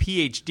Warren. They have a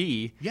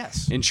PhD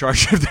in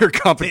charge of their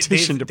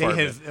competition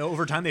department.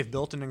 Over time, they've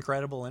built an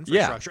incredible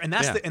infrastructure, and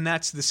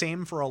that's the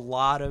same for a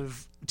lot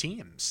of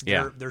teams.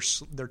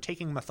 They're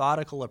taking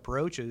methodical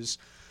approaches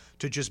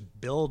to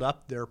just build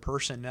up their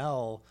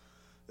personnel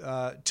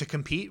to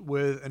compete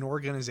with an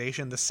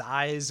organization the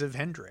size of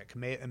Hendrick,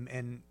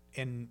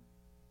 and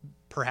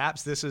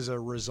perhaps this is a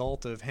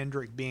result of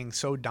Hendrick being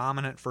so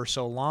dominant for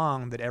so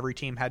long that every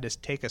team had to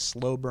take a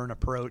slow burn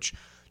approach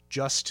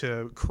just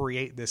to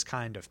create this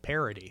kind of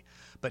parity.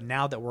 But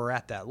now that we're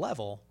at that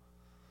level,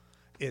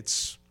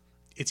 it's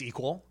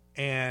equal,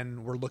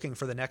 and we're looking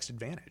for the next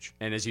advantage.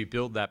 And as you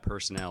build that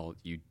personnel,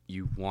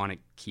 you want to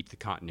keep the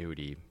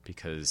continuity,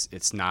 because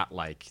it's not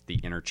like the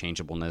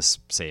interchangeableness,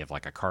 say, of a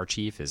car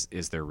chief.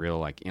 Is there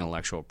real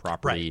intellectual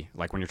property?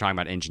 Right. When you're talking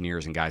about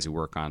engineers and guys who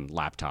work on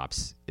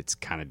laptops, it's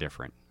kind of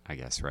different, I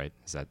guess, right?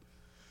 Is that?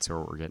 sort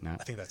of what we're getting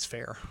at? I think that's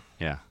fair.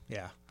 Yeah.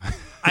 Yeah.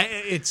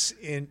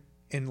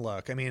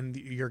 Look, I mean,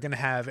 you're going to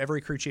have,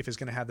 every crew chief is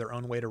going to have their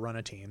own way to run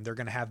a team. They're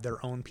going to have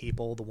their own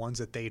people, the ones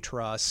that they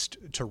trust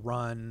to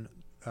run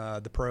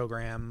the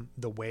program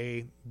the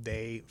way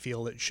they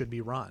feel it should be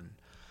run.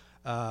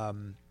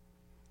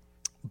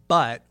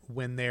 But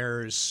when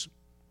there's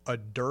a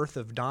dearth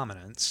of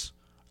dominance,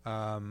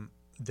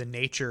 the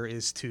nature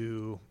is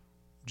to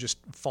just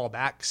fall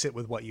back, sit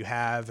with what you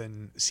have,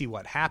 and see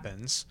what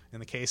happens. In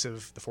the case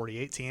of the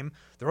 48 team,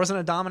 there wasn't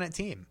a dominant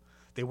team.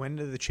 They went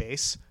into the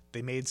chase.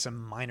 They made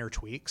some minor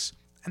tweaks,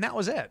 and that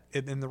was it.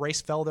 And the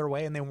race fell their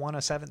way, and they won a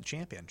 7th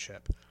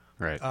championship.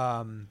 Right.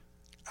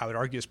 I would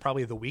argue it's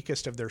probably the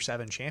weakest of their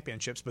 7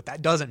 championships, but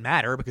that doesn't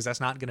matter because that's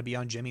not going to be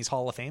on Jimmy's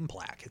Hall of Fame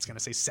plaque. It's going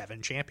to say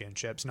 7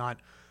 championships, not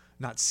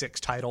 6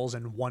 titles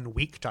and 1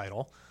 weak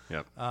title.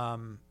 Yep.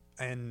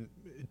 And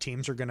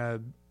teams are going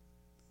to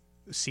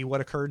see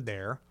what occurred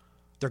there.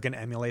 They're going to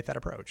emulate that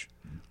approach.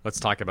 Let's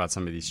talk about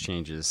some of these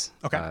changes.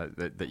 Okay.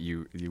 That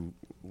you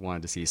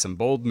wanted to see. Some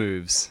bold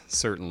moves,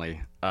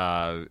 certainly.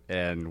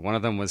 And one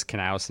of them was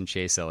Knaus and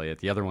Chase Elliott.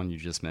 The other one you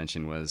just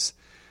mentioned was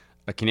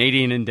a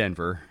Canadian in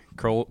Denver,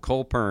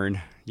 Cole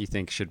Pearn, you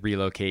think should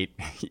relocate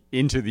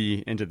into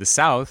the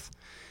South.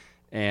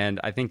 And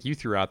I think you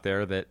threw out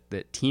there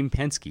that Team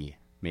Penske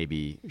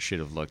maybe should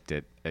have looked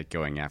at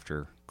going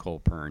after Cole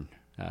Pearn.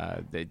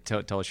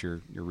 Tell us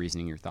your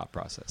reasoning, your thought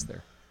process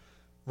there.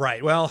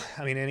 Right. Well,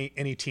 I mean,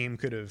 any team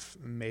could have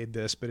made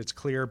this, but it's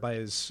clear by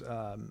his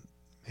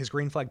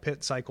green flag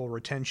pit cycle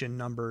retention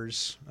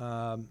numbers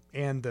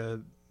and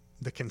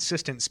the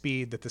consistent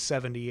speed that the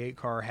 78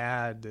 car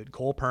had, that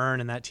Cole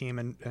Pearn and that team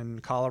in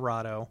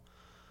Colorado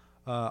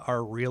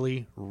are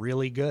really,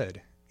 really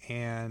good.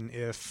 And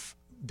if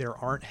there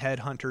aren't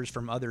headhunters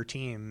from other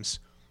teams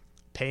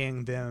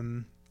paying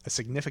them a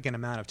significant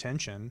amount of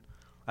attention,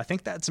 I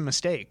think that's a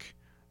mistake.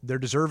 They're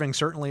deserving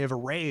certainly of a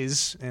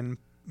raise and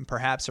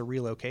perhaps a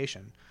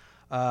relocation.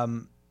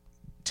 To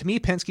me,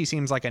 Penske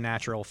seems like a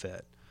natural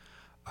fit.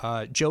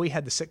 Joey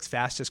had the 6th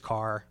fastest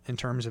car in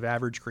terms of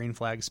average green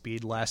flag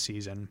speed last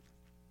season.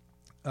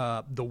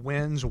 The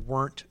wins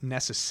weren't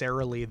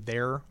necessarily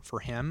there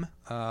for him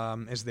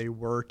as they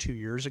were 2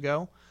 years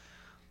ago.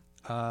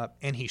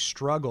 And he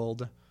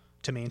struggled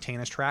to maintain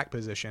his track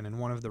position. And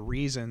one of the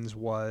reasons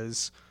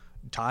was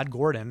Todd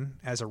Gordon,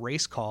 as a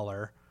race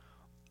caller,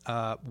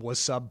 was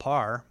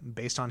subpar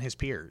based on his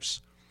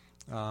peers.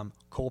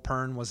 Cole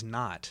Pearn was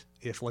not.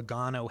 If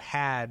Logano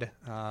had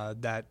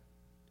that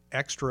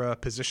extra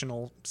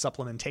positional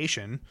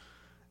supplementation,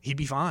 he'd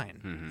be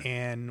fine,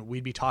 and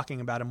we'd be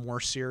talking about a more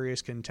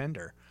serious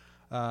contender.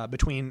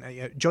 Between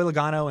Joey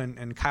Logano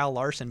and Kyle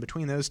Larson,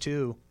 between those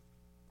two,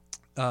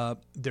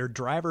 they're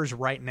drivers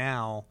right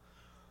now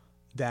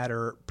that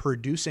are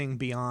producing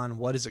beyond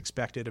what is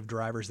expected of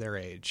drivers their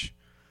age,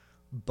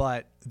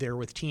 but they're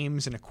with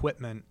teams and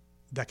equipment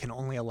that can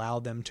only allow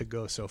them to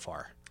go so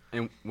far.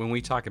 And when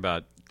we talk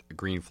about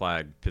green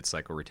flag pit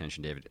cycle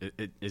retention,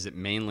 David, is it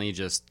mainly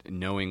just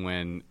knowing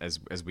when, as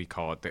we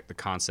call it, the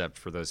concept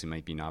for those who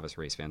might be novice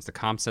race fans, the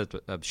concept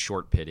of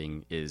short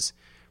pitting is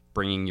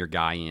bringing your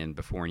guy in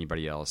before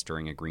anybody else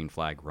during a green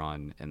flag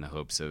run in the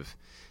hopes of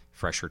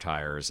fresher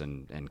tires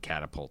and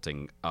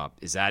catapulting up?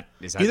 Is that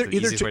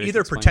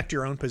either protect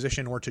your own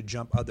position or to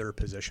jump other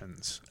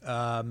positions?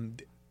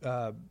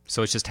 So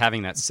it's just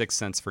having that sixth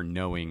sense for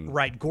knowing.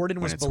 Right.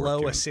 Gordon was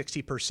below a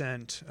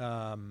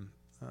 60%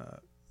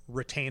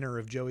 retainer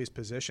of Joey's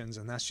positions,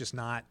 and that's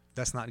not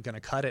going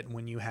to cut it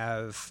when you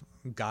have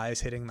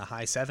guys hitting the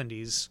high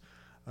 70s,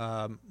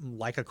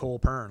 like a Cole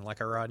Pearn,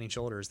 like a Rodney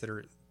Childers, that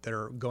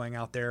are going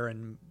out there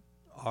and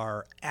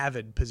are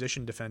avid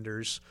position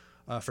defenders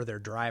for their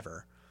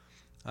driver.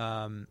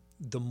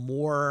 The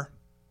more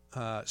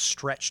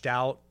stretched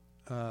out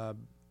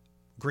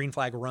green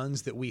flag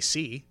runs that we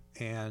see,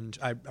 and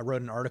I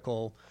wrote an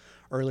article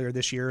earlier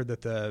this year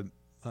that the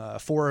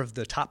 4 of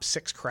the top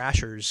 6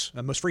 crashers,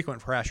 most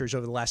frequent crashers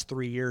over the last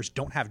 3 years,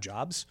 don't have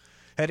jobs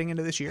heading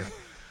into this year.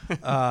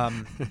 Well,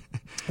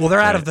 they're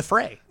out of the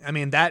fray. I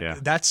mean,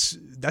 that's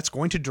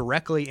going to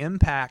directly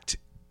impact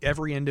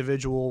every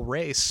individual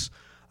race.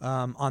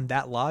 On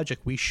that logic,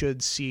 we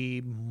should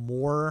see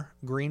more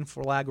green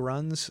flag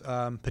runs,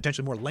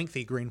 potentially more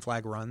lengthy green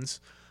flag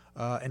runs,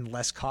 and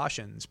less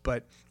cautions.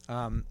 But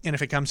and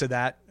if it comes to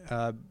that,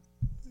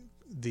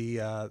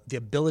 the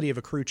ability of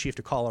a crew chief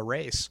to call a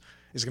race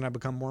is going to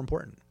become more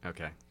important.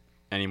 Okay.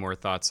 Any more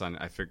thoughts on?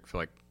 I feel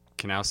like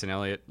Knaus and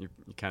Elliott, you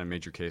kind of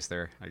made your case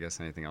there. I guess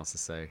anything else to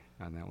say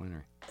on that one?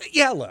 Or?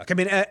 Yeah, look, I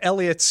mean,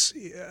 Elliott's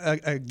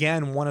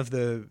again one of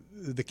the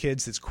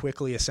kids that's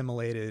quickly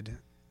assimilated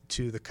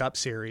to the Cup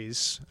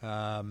Series,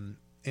 and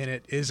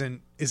it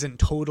isn't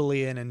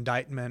totally an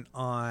indictment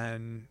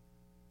on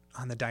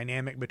the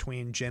dynamic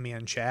between Jimmy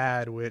and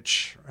Chad,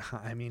 which,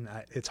 I mean,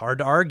 it's hard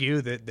to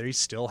argue that they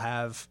still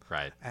have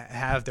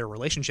their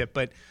relationship,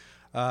 but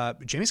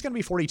Jimmy's going to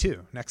be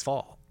 42 next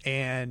fall,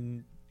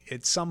 and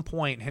at some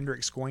point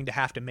Hendrick's going to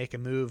have to make a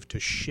move to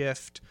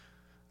shift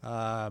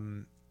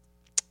the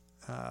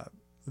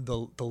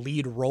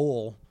lead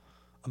role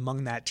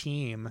among that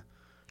team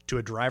to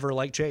a driver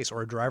like Chase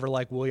or a driver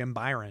like William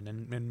Byron,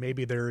 and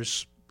maybe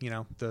there's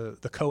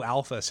the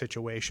co-alpha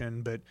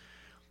situation, but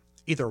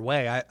either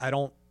way, I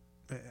don't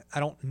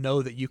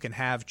know that you can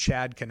have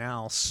Chad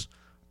Knaus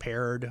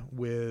paired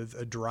with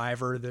a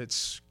driver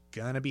that's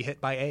gonna be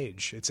hit by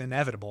age. It's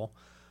inevitable.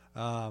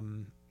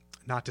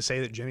 Not to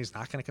say that Jimmy's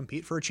not going to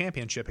compete for a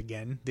championship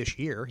again this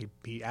year.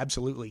 He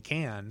absolutely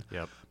can.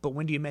 Yep. But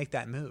when do you make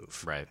that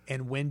move? Right.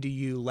 And when do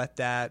you let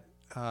that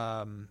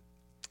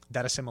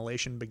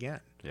assimilation begin?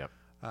 Yep.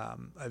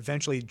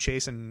 Eventually,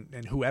 Chase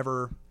and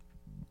whoever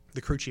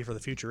the crew chief of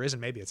the future is,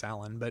 and maybe it's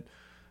Alan, but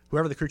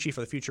whoever the crew chief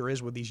of the future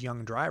is with these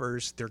young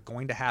drivers, they're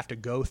going to have to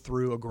go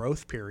through a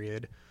growth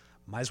period.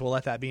 Might as well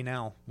let that be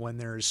now when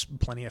there's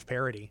plenty of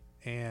parity.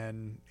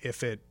 And if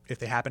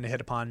they happen to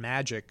hit upon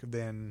magic,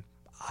 then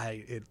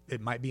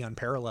it might be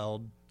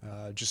unparalleled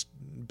just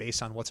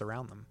based on what's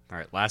around them. All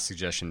right. Last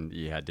suggestion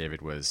you had,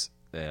 David, was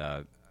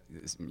you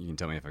can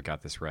tell me if I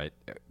got this right.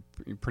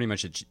 Pretty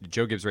much,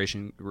 Joe Gibbs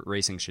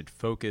Racing should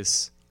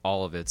focus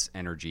all of its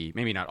energy,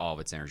 maybe not all of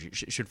its energy,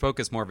 should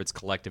focus more of its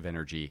collective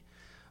energy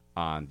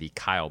on the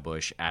Kyle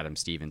Busch Adam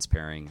Stevens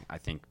pairing. I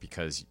think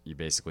because you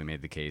basically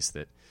made the case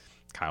that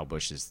Kyle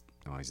Busch is.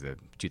 Oh, he's the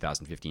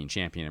 2015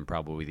 champion and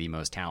probably the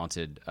most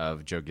talented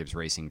of Joe Gibbs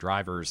Racing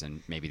drivers,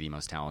 and maybe the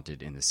most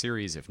talented in the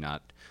series, if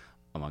not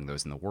among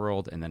those in the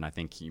world. And then I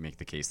think you make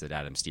the case that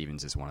Adam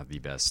Stevens is one of the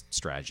best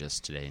strategists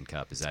today in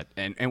Cup. Is that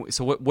and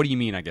so? What do you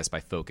mean? I guess by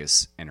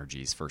focus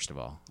energies first of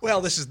all. Well,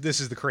 this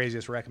is the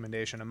craziest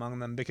recommendation among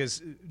them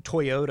because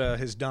Toyota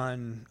has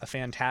done a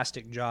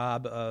fantastic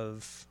job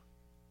of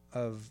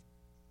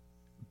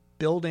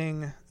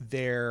building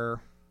their.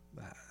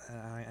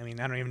 I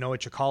don't even know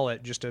what you call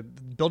it. Just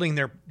building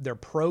their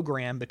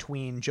program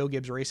between Joe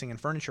Gibbs Racing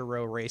and Furniture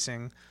Row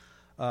Racing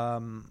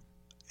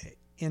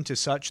into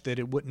such that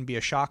it wouldn't be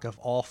a shock if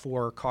all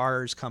 4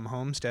 cars come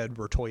Homestead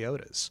were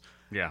Toyotas.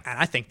 Yeah, and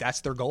I think that's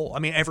their goal. I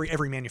mean,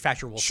 every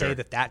manufacturer will say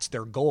that that's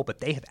their goal,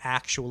 but they have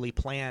actually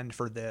planned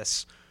for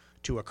this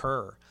to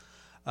occur.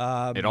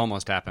 It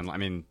almost happened. I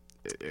mean,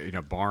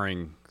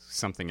 barring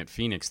something at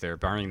Phoenix there,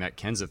 barring that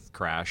Kenseth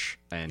crash,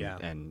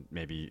 and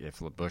maybe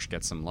if Busch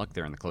gets some luck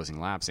there in the closing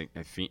laps,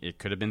 it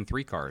could have been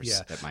 3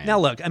 cars at Miami. Now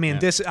look, I mean,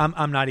 this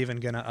I'm not even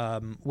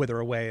gonna wither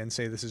away and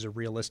say this is a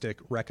realistic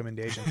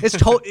recommendation.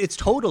 It's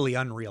totally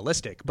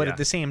unrealistic, but at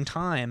the same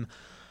time,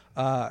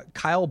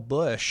 Kyle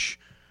Busch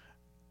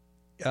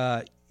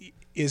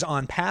is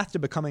on path to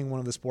becoming one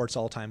of the sport's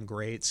all-time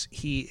greats.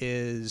 He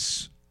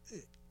is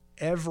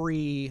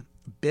every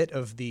bit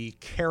of the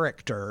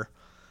character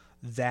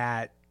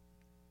that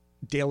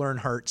Dale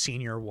Earnhardt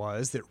Sr.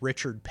 was, that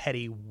Richard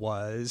Petty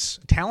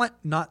was. Talent,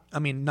 not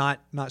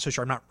so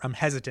sure. I'm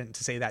hesitant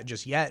to say that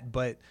just yet,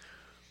 but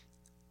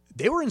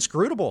they were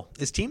inscrutable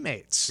as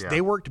teammates. Yeah.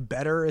 They worked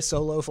better as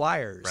solo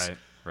flyers.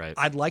 Right.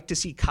 I'd like to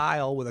see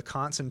Kyle with a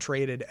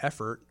concentrated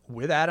effort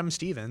with Adam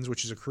Stevens,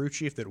 which is a crew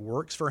chief that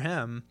works for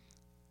him.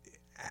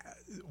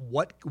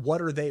 What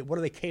are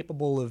they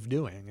capable of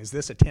doing? Is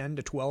this a 10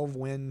 to 12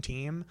 win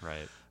team?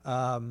 Right.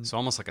 So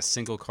almost like a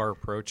single car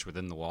approach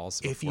within the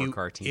walls of a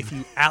 4-car team. If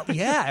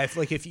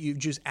you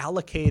just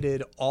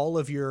allocated all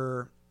of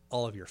your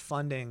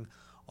funding,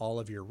 all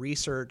of your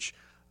research,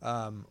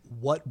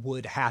 what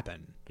would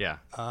happen? Yeah.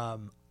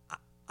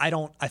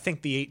 I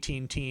think the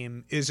 18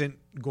 team isn't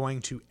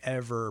going to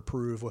ever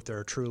prove what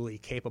they're truly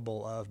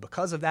capable of.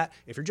 Because of that,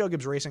 if you're Joe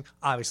Gibbs Racing,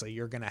 obviously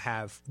you're going to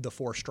have the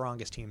 4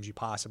 strongest teams you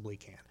possibly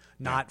can.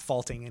 Not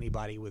faulting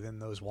anybody within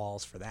those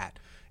walls for that.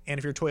 And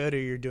if you're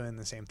Toyota, you're doing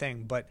the same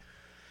thing. But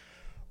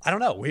I don't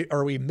know.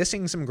 Are we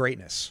missing some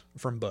greatness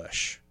from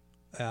Busch?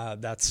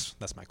 That's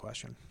my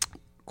question.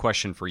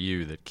 Question for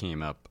you that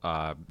came up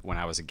when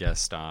I was a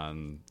guest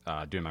on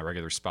doing my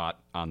regular spot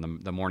on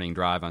the morning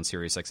drive on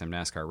SiriusXM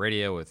NASCAR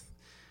Radio with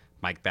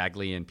Mike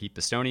Bagley and Pete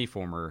Pistone,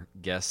 former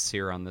guests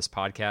here on this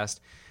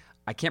podcast.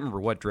 I can't remember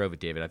what drove it,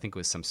 David. I think it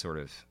was some sort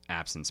of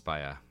absence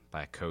by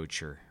a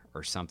coach or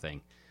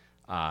something.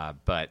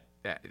 But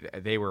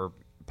they were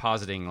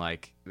positing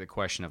like the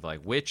question of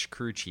like which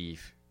crew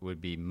chief would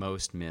be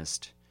most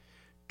missed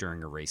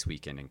during a race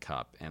weekend in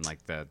Cup, and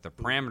like the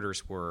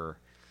parameters were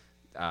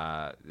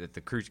that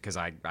the crew, because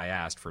I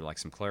asked for like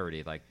some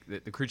clarity, like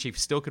the crew chief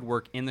still could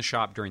work in the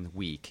shop during the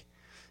week.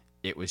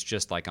 It was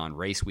just like on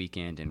race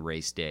weekend and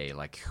race day,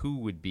 like who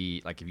would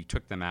be like if you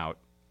took them out,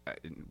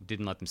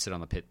 didn't let them sit on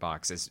the pit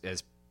box, as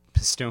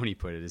Pistone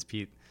put it, as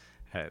Pete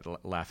had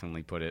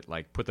laughingly put it,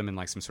 like put them in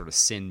like some sort of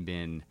sin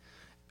bin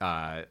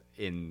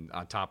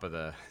on top of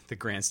the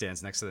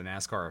grandstands next to the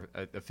NASCAR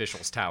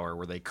officials tower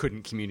where they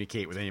couldn't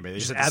communicate with anybody. They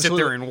just had to sit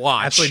there and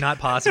watch. Absolutely not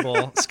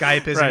possible.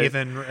 Skype isn't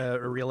even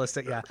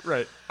realistic. Yeah.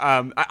 Right.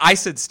 I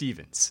said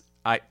Stevens.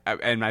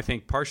 And I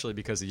think partially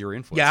because of your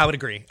influence. Yeah, I would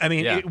agree. I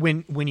mean,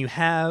 when you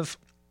have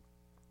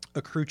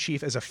a crew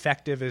chief as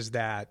effective as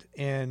that,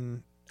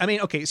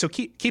 okay, so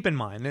keep in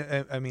mind,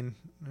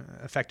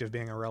 effective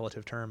being a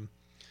relative term,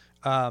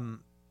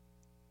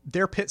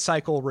 their pit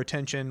cycle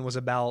retention was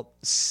about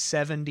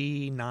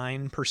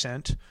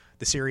 79%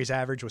 The series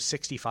average was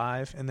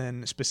 65. And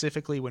then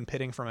specifically when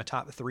pitting from a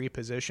top 3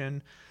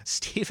 position,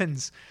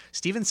 Stevens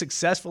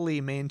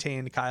successfully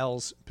maintained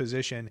Kyle's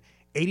position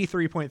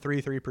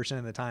 83.33%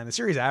 of the time. The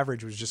series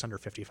average was just under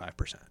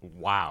 55%.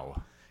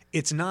 Wow.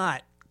 It's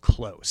not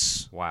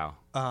close. Wow.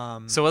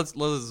 So let's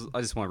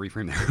I just want to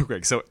reframe that real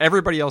quick. So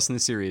everybody else in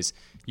the series,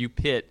 you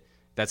pit,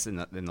 that's in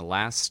the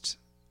last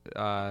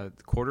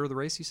quarter of the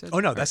race, you said? Oh,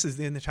 no, that's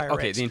the entire race.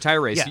 Okay, the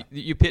entire race. Yeah.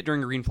 You pit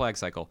during a green flag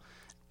cycle.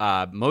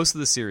 Most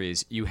of the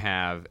series, you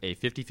have a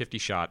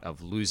 50-50 shot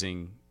of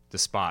losing the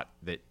spot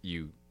that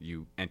you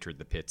entered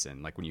the pits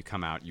in. Like when you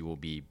come out, you will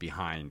be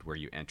behind where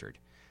you entered.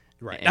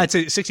 Right. And, I'd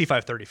say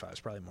 65-35 is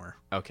probably more.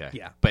 Okay.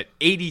 Yeah. But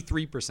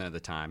 83% of the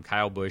time,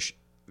 Kyle Busch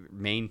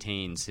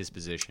maintains his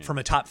position From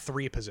a top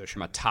 3 position.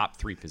 from a top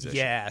 3 position.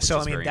 Yeah, which so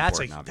is I mean very that's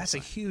important, a obviously.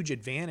 huge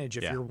advantage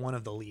if Yeah. you're one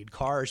of the lead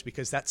cars,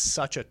 because that's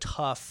such a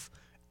tough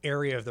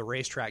area of the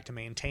racetrack to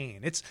maintain.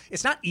 It's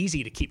not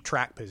easy to keep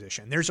track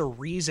position. There's a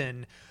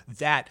reason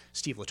that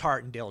Steve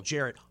Letarte and Dale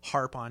Jarrett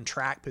harp on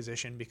track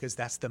position, because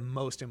that's the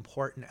most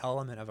important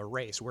element of a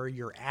race. Where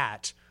you're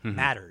at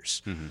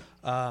matters.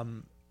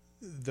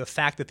 The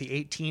fact that the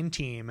 18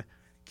 team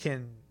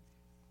can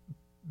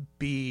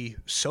be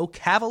so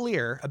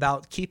cavalier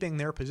about keeping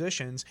their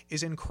positions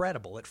is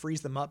incredible. It frees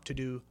them up to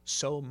do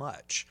so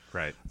much.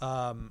 Right.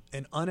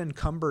 An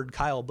unencumbered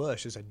Kyle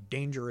Busch is a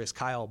dangerous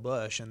Kyle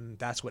Busch, and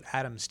that's what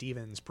Adam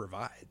Stevens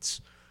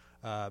provides.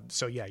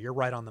 So yeah, you're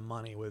right on the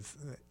money with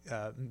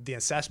the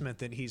assessment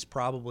that he's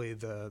probably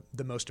the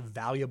most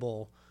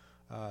valuable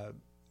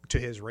to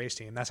his race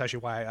team. That's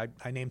actually why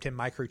I named him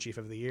my crew chief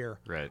of the year.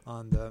 Right.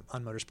 on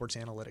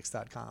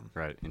motorsportsanalytics.com.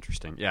 Right.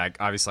 Interesting. Yeah.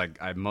 Obviously,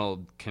 I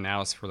mulled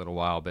Canales for a little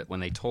while, but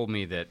when they told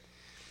me that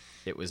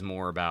it was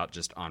more about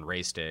just on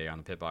race day on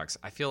the pit box,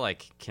 I feel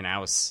like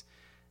Canales,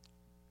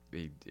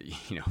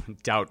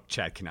 doubt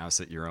Chad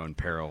Canales at your own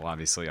peril,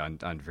 obviously on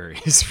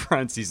various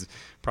fronts. He's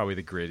probably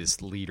the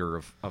greatest leader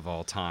of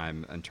all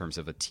time in terms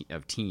of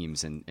of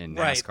teams in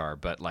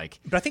NASCAR. Right.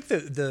 But I think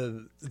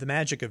the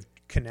magic of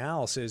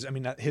Canales is, I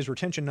mean, his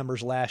retention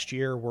numbers last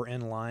year were in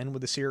line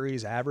with the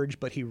series average,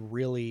 but he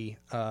really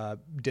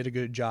did a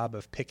good job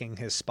of picking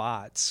his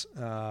spots.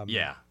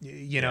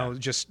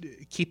 Just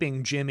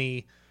keeping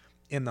Jimmy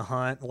in the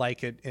hunt,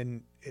 like at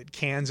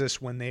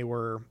Kansas when they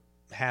were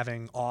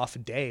having off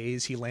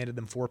days, he landed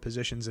them 4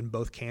 positions in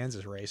both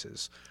Kansas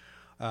races.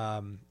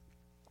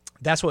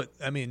 That's what,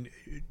 I mean,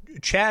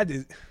 Chad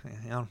is, I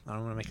don't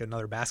want to make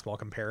another basketball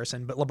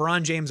comparison, but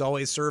LeBron James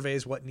always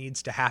surveys what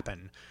needs to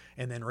happen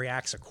and then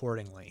reacts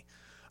accordingly.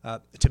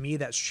 To me,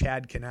 that's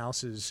Chad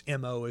Canales'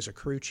 MO as a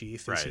crew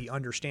chief, is he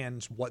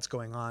understands what's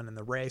going on in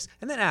the race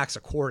and then acts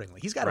accordingly.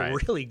 He's got a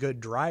really good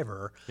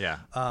driver. Yeah.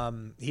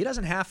 He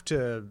doesn't have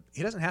to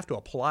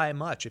apply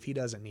much if he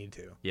doesn't need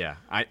to. Yeah.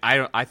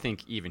 I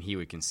think even he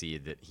would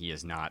concede that he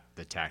is not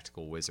the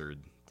tactical wizard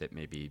that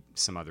maybe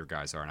some other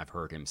guys are, and I've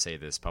heard him say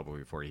this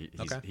publicly before.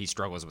 He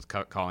struggles with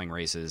calling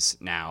races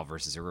now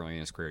versus early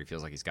in his career. He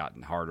feels like he's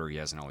gotten harder. He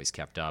hasn't always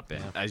kept up,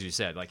 and as you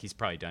said, like he's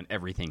probably done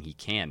everything he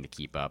can to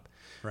keep up.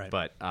 Right.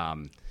 But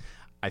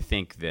I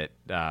think that,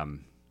 I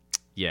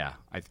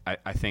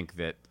think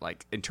that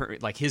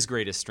like his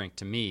greatest strength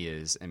to me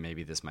is, and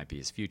maybe this might be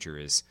his future,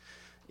 is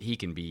he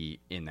can be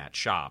in that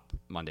shop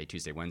Monday,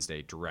 Tuesday,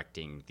 Wednesday,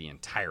 directing the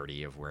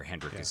entirety of where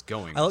Hendrick is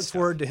going. I look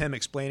forward to him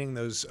explaining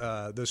those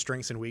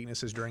strengths and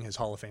weaknesses during his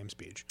Hall of Fame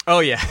speech. Oh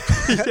yeah,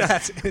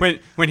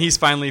 when he's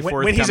finally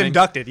forthcoming. When he's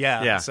inducted,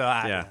 yeah. Yeah. So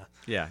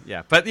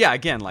yeah. But yeah,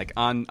 again, like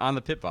on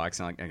the pit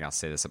box, and I'll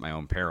say this at my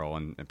own peril,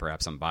 and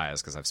perhaps I'm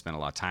biased because I've spent a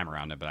lot of time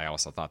around it. But I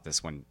also thought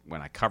this when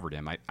I covered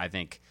him. I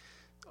think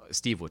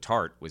Steve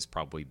Letarte was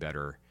probably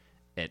better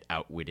at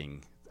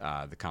outwitting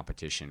the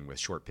competition with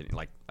short pitting,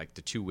 like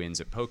the 2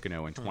 wins at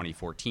Pocono in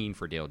 2014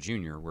 for Dale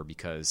Jr. were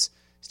because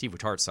Steve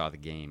Letarte saw the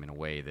game in a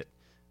way that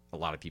a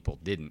lot of people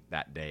didn't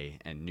that day,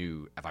 and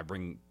knew if I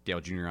bring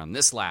Dale Jr. on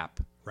this lap,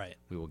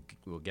 we will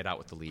get out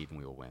with the lead and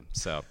we will win.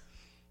 So,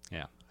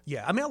 yeah.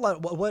 Yeah, I mean,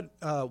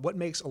 what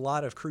makes a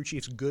lot of crew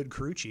chiefs good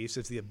crew chiefs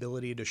is the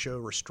ability to show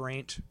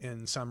restraint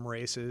in some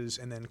races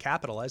and then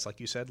capitalize, like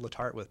you said,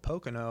 Letarte with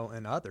Pocono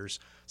and others.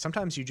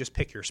 Sometimes you just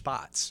pick your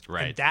spots,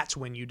 right? And that's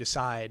when you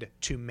decide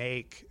to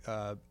make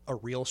a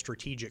real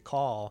strategic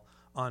call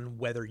on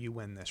whether you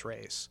win this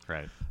race,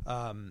 right?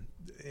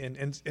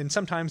 And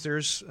sometimes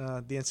there's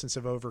the instance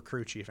of over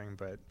crew chiefing,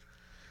 but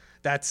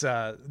that's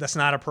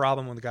not a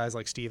problem with guys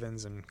like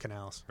Stevens and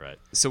Canales. Right.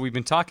 So we've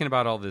been talking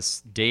about all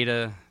this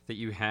data that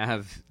you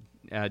have,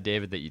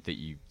 David, that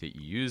you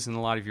use in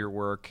a lot of your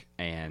work,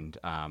 and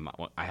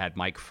I had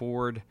Mike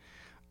Ford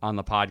on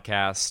the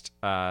podcast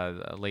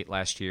late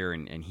last year,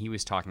 and he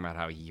was talking about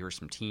how he hears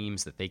from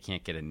teams that they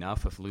can't get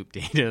enough of loop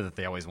data, that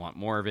they always want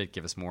more of it,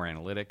 give us more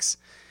analytics.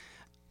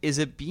 Is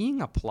it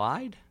being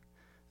applied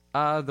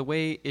the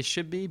way it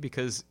should be?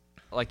 Because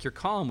like your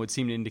column would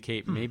seem to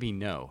indicate maybe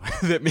no.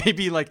 That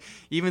maybe like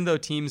even though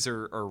teams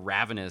are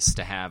ravenous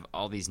to have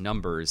all these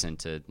numbers and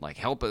to like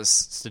help us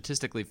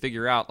statistically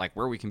figure out like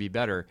where we can be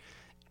better,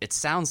 it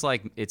sounds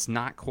like it's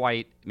not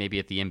quite maybe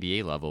at the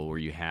NBA level where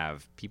you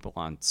have people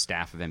on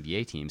staff of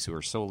NBA teams who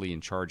are solely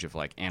in charge of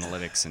like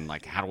analytics and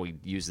like how do we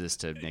use this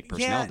to make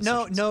personnel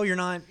decisions. No, you're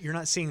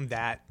not seeing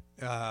that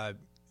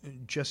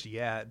just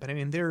yet. But I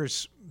mean,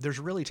 there's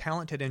really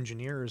talented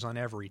engineers on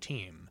every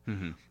team.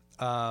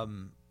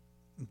 Mm-hmm.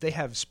 They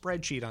have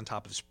spreadsheet on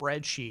top of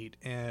spreadsheet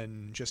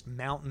and just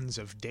mountains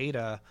of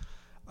data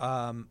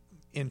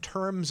in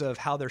terms of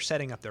how they're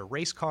setting up their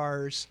race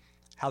cars,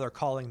 how they're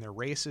calling their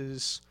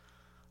races.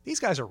 These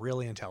guys are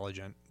really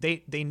intelligent.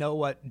 They know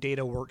what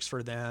data works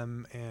for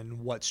them and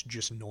what's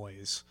just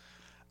noise.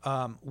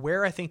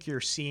 Where I think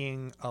you're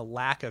seeing a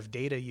lack of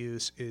data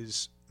use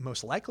is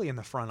most likely in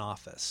the front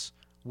office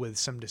with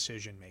some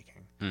decision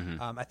making.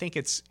 Mm-hmm. I think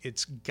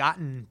it's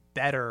gotten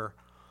better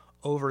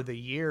over the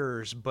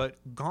years, but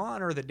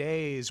gone are the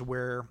days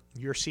where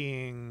you're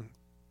seeing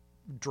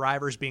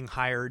drivers being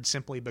hired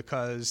simply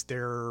because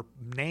they're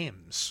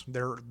names,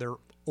 they're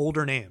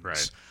older names.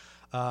 Right.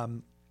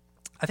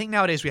 I think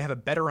nowadays we have a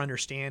better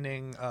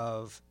understanding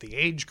of the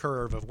age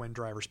curve of when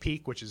drivers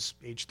peak, which is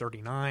age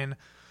 39.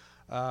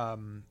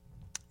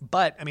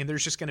 But I mean,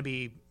 there's going to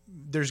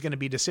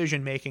be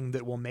decision making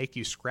that will make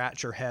you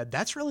scratch your head.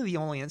 That's really the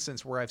only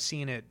instance where I've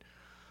seen it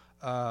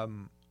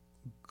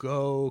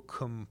go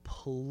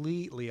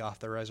completely off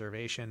the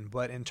reservation.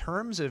 But in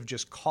terms of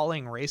just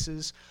calling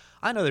races,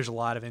 I know there's a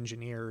lot of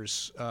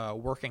engineers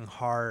working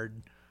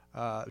hard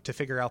to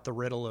figure out the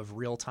riddle of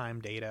real-time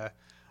data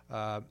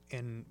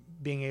and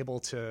being able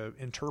to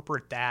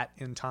interpret that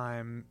in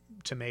time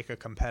to make a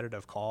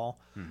competitive call.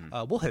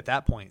 Mm-hmm. We'll hit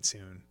that point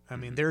soon. I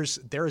mean, there is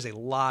a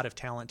lot of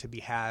talent to be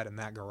had in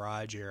that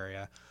garage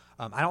area.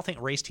 I don't think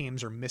race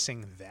teams are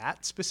missing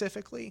that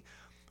specifically,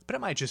 but it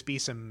might just be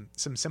some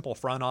simple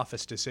front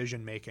office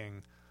decision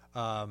making.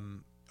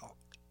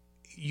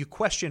 You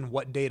question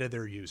what data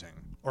they're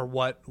using or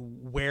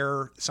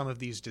where some of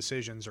these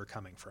decisions are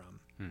coming from.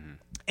 Mm-hmm.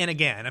 And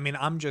again, I mean,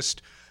 I'm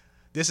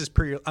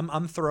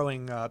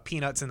throwing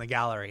peanuts in the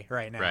gallery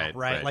right now,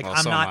 right? Like well,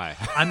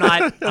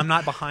 I'm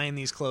not behind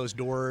these closed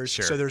doors.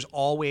 Sure. So there's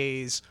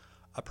always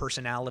a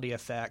personality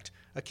effect,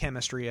 a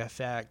chemistry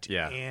effect,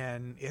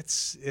 and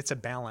it's a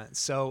balance.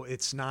 So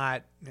it's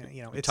not,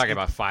 it's talking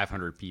about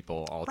 500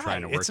 people all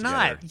trying to work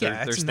together.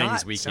 There's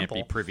things we can't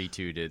be privy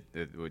to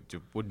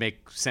that would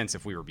make sense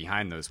if we were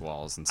behind those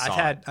walls and saw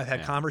I've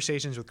had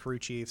conversations with crew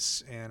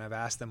chiefs, and I've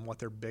asked them what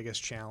their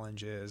biggest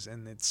challenge is,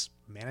 and it's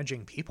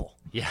managing people.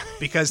 Yeah.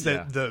 Because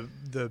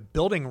the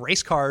building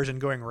race cars and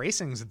going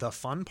racing is the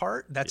fun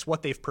part. That's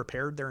what they've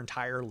prepared their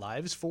entire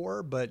lives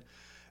for, but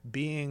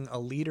being a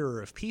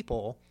leader of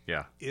people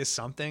is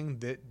something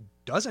that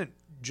doesn't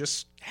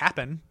just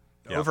happen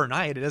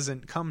overnight. It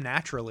doesn't come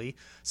naturally.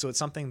 So it's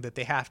something that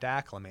they have to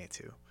acclimate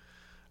to.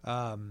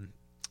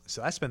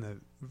 So that's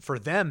been for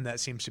them, that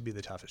seems to be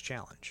the toughest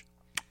challenge.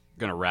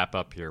 Going to wrap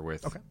up here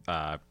with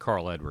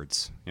Carl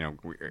Edwards.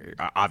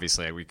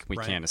 Obviously we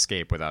can't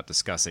escape without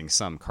discussing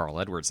some Carl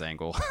Edwards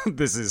angle.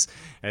 This is,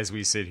 as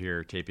we sit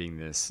here taping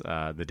this,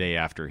 the day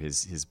after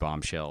his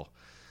bombshell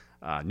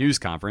news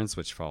conference,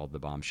 which followed the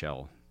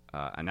bombshell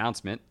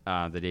announcement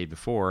the day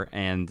before.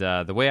 And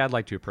the way I'd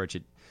like to approach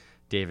it,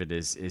 David,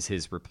 is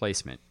his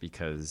replacement,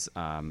 because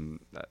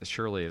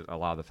surely a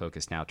lot of the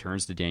focus now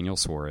turns to Daniel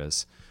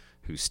Suarez,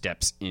 who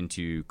steps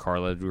into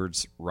Carl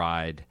Edwards'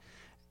 ride.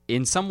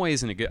 In some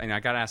ways, and I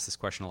got asked this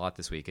question a lot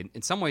this week.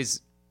 In some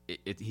ways,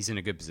 he's in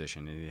a good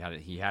position.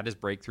 He had his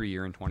breakthrough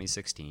year in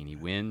 2016. He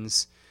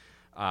wins,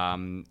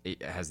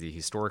 has the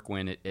historic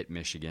win at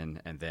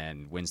Michigan, and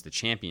then wins the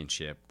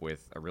championship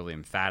with a really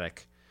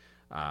emphatic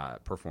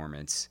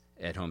performance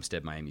at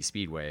Homestead Miami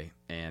Speedway.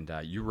 And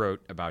you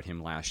wrote about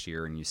him last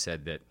year, and you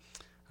said that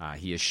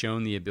he has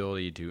shown the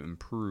ability to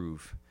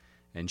improve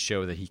and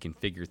show that he can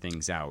figure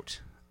things out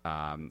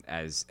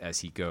as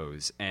he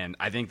goes. And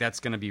I think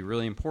that's going to be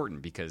really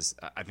important, because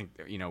I think,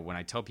 when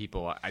I tell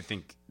people, I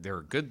think there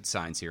are good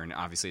signs here, and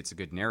obviously it's a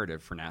good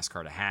narrative for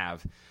NASCAR to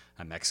have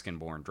a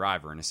Mexican-born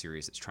driver in a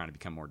series that's trying to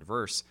become more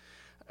diverse.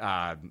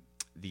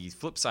 The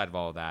flip side of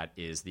all of that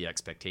is the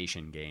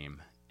expectation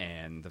game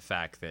and the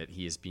fact that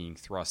he is being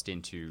thrust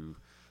into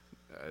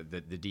the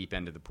deep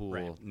end of the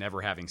pool,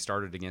 never having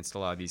started against a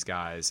lot of these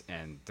guys,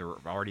 and there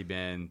have already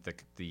been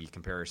the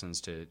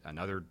comparisons to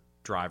another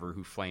driver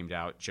who flamed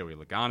out, Joey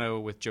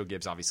Logano, with Joe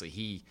Gibbs. Obviously,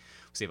 he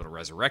was able to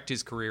resurrect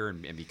his career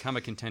and become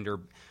a contender.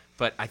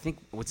 But I think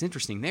what's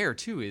interesting there,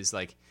 too, is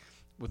like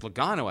with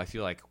Logano, I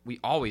feel like we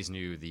always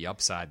knew the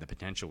upside, the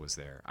potential was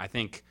there. I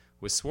think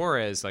with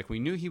Suarez, like we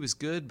knew he was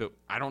good, but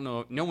I don't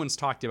know. No one's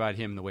talked about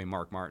him the way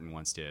Mark Martin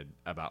once did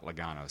about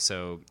Logano.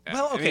 So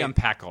let me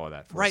unpack all of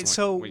that for us.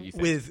 So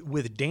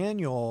with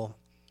Daniel,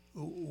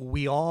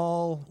 we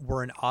all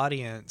were an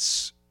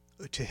audience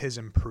to his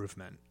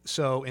improvement.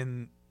 So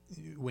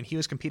when he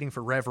was competing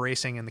for Rev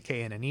Racing in the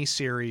KNNE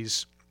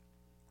series,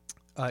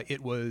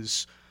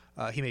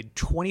 he made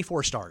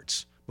 24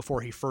 starts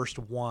before he first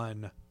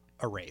won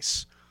a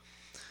race.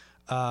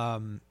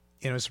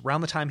 It was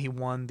around the time he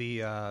won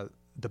the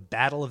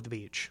Battle of the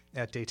Beach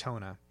at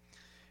Daytona,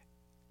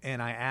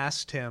 and I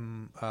asked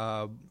him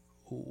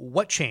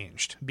what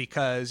changed,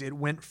 because it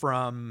went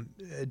from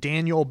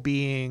Daniel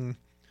being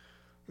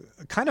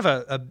kind of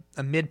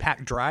a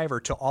mid-pack driver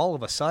to all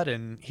of a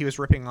sudden he was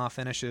ripping off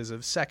finishes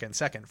of second,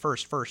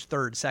 first,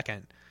 third,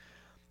 second.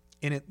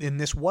 And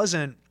this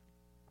wasn't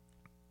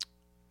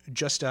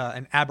just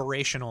an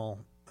aberrational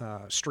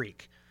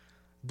streak.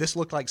 This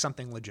looked like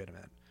something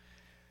legitimate.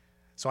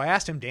 So I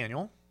asked him,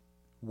 Daniel,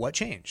 what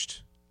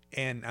changed?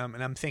 And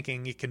I'm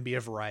thinking it can be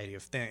a variety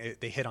of things.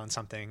 They hit on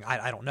something.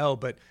 I don't know.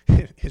 But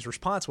his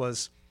response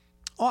was,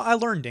 oh, I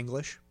learned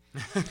English.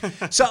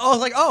 So I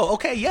was like, oh,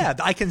 okay, yeah,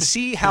 I can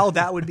see how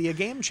that would be a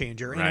game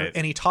changer. Right.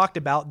 And he talked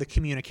about the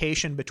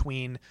communication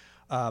between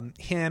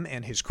him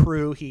and his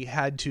crew. He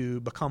had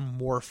to become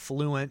more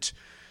fluent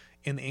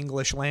in the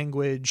English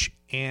language.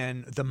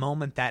 And the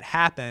moment that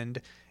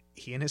happened,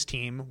 he and his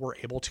team were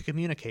able to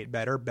communicate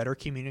better. Better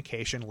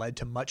communication led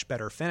to much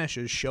better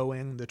finishes,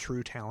 showing the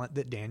true talent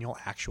that Daniel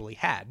actually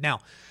had.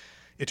 Now,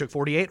 it took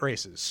 48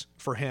 races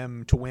for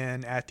him to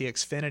win at the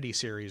Xfinity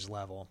Series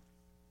level.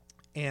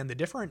 And the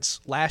difference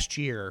last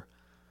year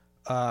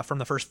from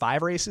the first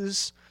 5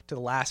 races to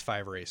the last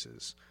 5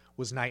 races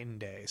was night and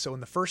day. So in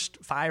the first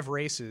 5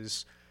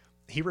 races,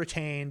 he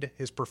retained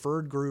his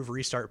preferred groove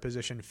restart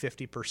position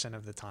 50%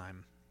 of the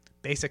time.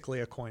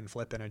 Basically a coin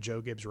flip in a Joe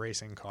Gibbs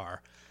racing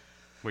car.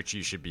 Which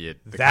you should be at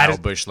the Kyle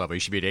Busch level. You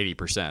should be at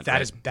 80%.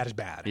 That is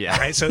bad. Yeah.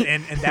 Right. So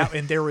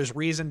and there was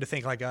reason to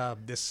think like,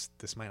 this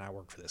might not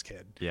work for this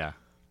kid. Yeah.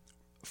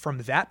 From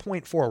that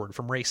point forward,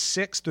 from race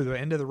 6 through the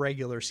end of the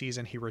regular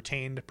season, he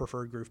retained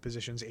preferred groove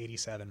positions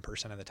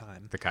 87% of the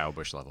time. The Kyle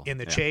Busch level. In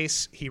the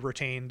chase, he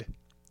retained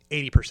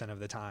 80% of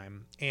the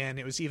time. And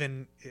it was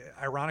even,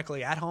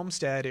 ironically, at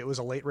Homestead, it was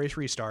a late race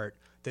restart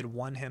that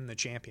won him the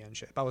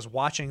championship. I was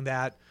watching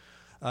that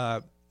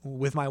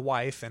with my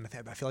wife, and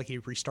I feel like he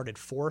restarted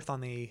 4th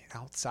on the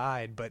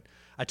outside. But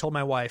I told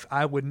my wife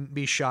I wouldn't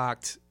be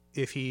shocked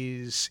if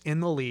he's in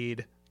the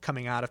lead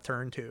coming out of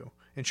turn 2.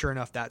 And sure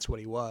enough, that's what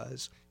he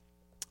was.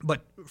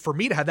 But for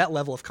me to have that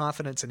level of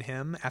confidence in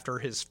him after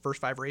his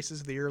first 5 races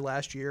of the year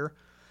last year,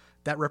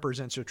 that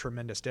represents a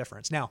tremendous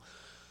difference. Now,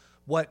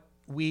 what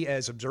we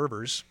as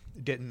observers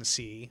didn't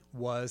see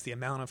was the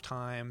amount of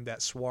time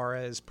that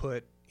Suarez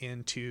put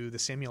into the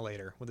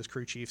simulator with his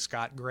crew chief,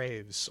 Scott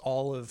Graves.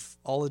 All the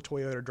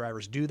Toyota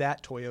drivers do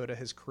that. Toyota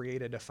has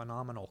created a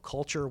phenomenal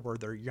culture where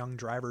their young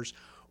drivers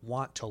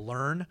want to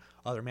learn.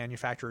 Other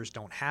manufacturers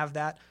don't have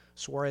that.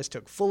 Suarez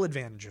took full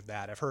advantage of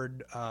that. I've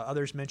heard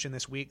others mention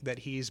this week that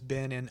he's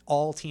been in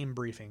all team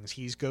briefings.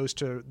 He goes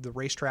to the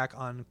racetrack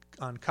on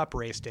Cup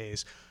race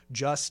days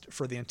just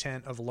for the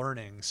intent of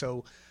learning.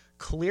 So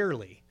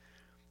clearly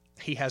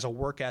he has a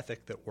work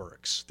ethic that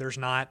works. There's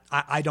not,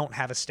 I don't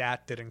have a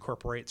stat that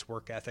incorporates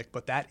work ethic,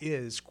 but that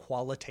is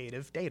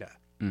qualitative data.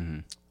 Mm-hmm.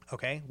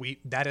 Okay.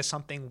 That is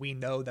something we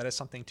know, that is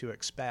something to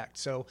expect.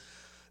 So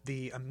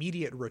the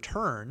immediate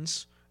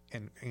returns,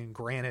 and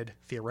granted,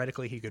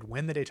 theoretically, he could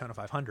win the Daytona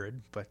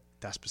 500, but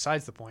that's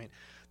besides the point.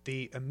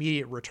 The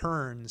immediate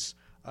returns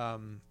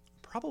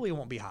probably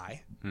won't be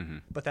high,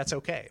 but that's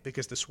okay,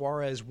 because the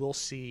Suarez we'll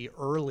see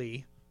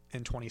early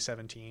in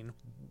 2017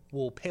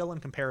 will pale in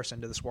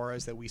comparison to the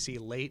Suarez that we see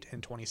late in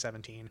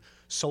 2017,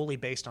 solely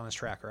based on his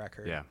track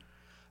record. Yeah.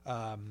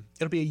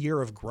 It'll be a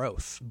year of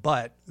growth,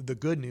 but the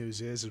good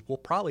news is we'll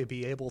probably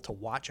be able to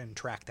watch and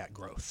track that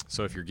growth.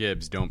 So if you're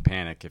Gibbs, don't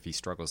panic if he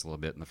struggles a little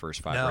bit in the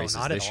first 5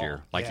 races this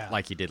year,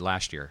 like he did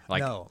last year.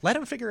 No, let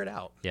him figure it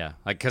out. Yeah,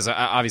 because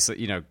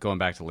obviously, going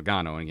back to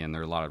Logano, and again,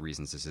 there are a lot of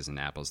reasons this isn't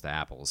apples to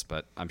apples,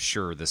 but I'm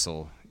sure this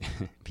will,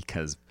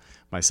 because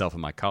myself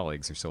and my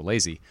colleagues are so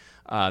lazy,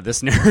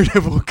 this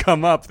narrative will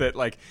come up that,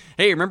 like,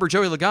 hey, remember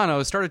Joey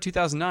Logano started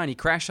 2009, he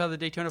crashed out of the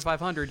Daytona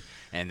 500,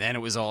 and then it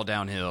was all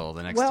downhill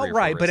the next 3 or 4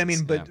 races. But I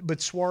mean,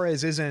 but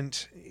Suarez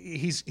isn't.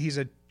 He's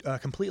a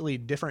completely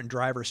different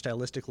driver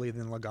stylistically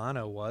than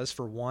Logano was.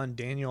 For one,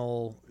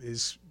 Daniel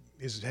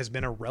has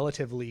been a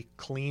relatively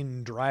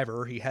clean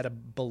driver. He had a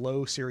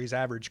below series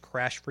average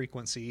crash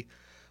frequency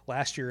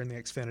last year in the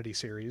Xfinity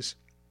Series.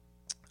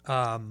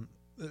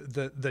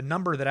 The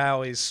number that I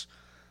always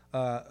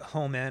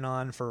home in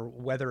on for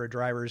whether a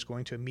driver is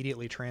going to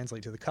immediately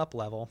translate to the Cup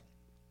level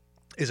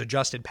is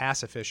adjusted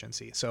pass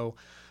efficiency. So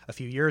a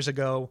few years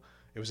ago,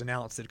 it was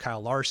announced that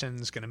Kyle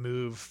Larson's going to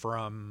move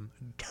from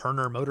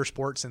Turner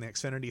Motorsports in the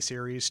Xfinity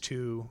Series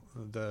to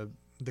the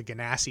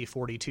Ganassi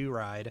 42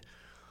 ride.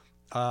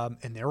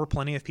 And there were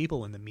plenty of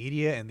people in the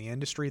media and the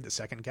industry that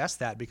second-guessed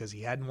that because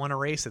he hadn't won a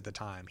race at the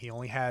time. He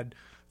only had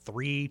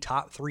 3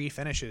 top 3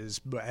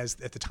 finishes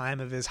at the time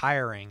of his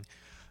hiring.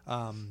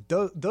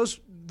 Those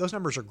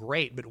numbers are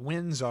great, but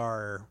wins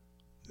are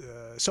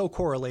so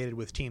correlated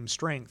with team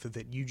strength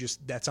that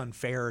that's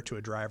unfair to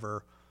a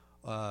driver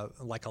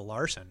like a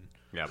Larson,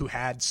 who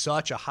had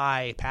such a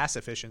high pass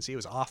efficiency. It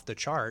was off the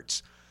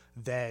charts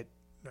that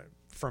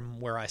from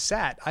where I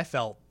sat, I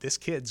felt this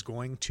kid's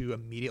going to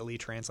immediately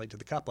translate to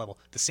the Cup level.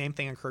 The same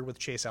thing occurred with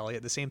Chase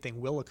Elliott. The same thing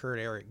will occur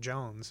to Eric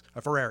Jones.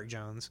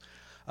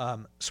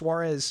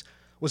 Suarez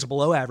was a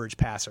below average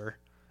passer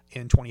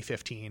in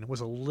 2015,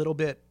 was a little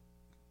bit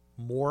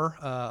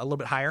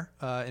higher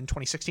in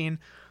 2016.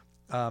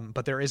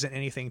 but there isn't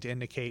anything to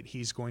indicate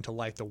he's going to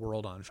light the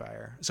world on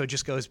fire. So it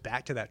just goes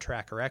back to that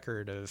track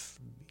record of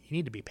you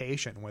need to be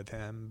patient with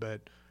him,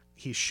 but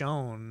he's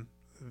shown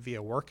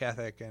via work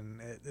ethic and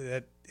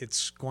that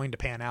it's going to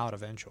pan out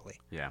eventually.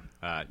 Yeah.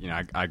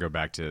 I go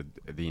back to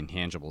the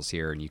intangibles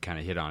here, and you kind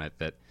of hit on it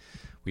that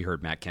we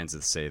heard Matt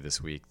Kenseth say this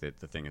week that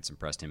the thing that's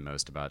impressed him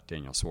most about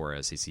Daniel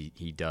Suarez is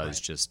he does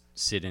just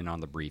sit in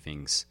on the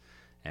briefings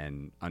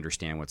and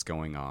understand what's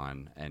going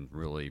on and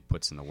really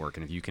puts in the work.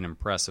 And if you can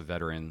impress a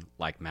veteran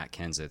like Matt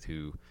Kenseth,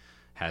 who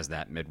has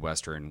that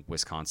Midwestern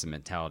Wisconsin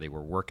mentality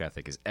where work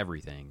ethic is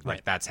everything,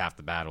 like that's half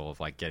the battle of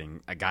like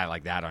getting a guy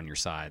like that on your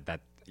side,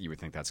 that you would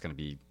think that's going to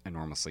be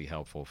enormously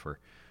helpful for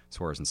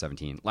Suarez in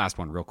 17. Last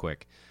one real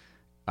quick.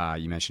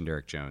 You mentioned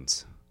Erik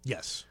Jones.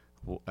 Yes.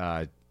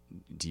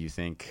 Do you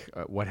think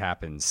what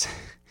happens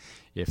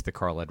if the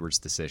Carl Edwards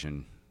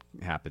decision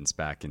happens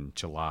back in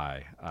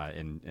July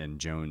and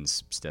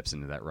Jones steps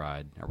into that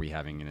ride? Are we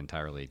having an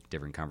entirely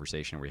different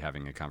conversation? Are we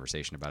having a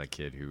conversation about a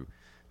kid who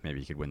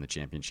maybe could win the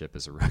championship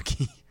as a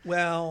rookie?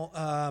 Well,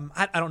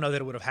 I don't know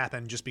that it would have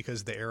happened just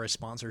because the Era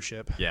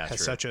sponsorship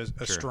has such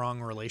a strong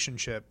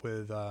relationship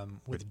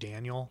with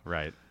Daniel.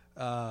 Right.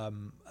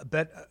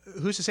 But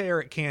who's to say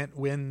Erik can't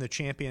win the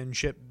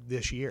championship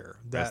this year?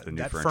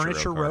 That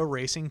Furniture Row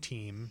Racing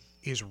team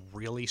is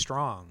really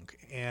strong.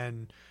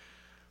 And,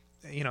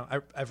 you know,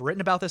 I've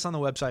written about this on the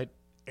website.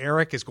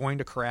 Erik is going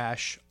to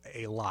crash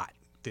a lot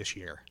this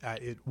year.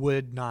 It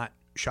would not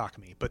shock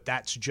me, but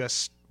that's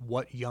just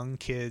what young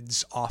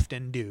kids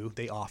often do.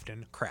 They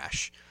often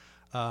crash.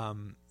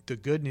 The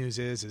good news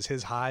is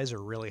his highs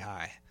are really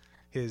high.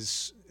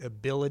 His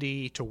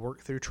ability to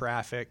work through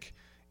traffic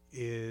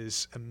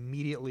is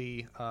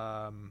immediately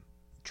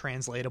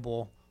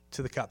translatable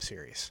to the Cup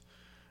Series.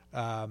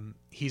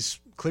 He's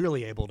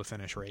clearly able to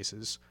finish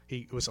races.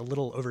 He was a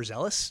little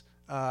overzealous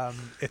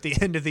at the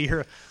end of the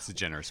year. It's a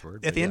generous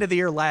word. At the end of the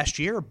year last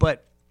year,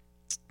 but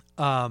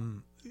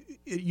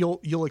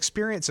you'll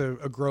experience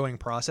a growing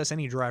process.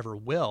 Any driver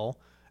will,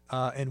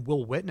 and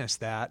will witness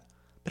that.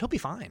 But he'll be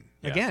fine.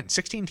 Yeah. Again,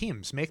 16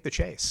 teams make the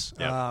chase.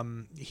 Yep.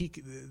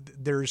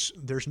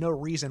 There's no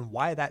reason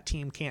why that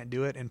team can't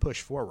do it and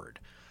push forward.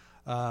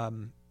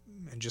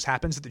 It just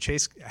happens that the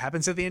chase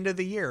happens at the end of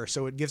the year,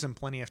 so it gives him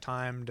plenty of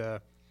time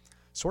to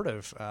sort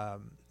of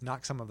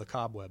knock some of the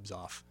cobwebs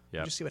off.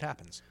 Yep. Just see what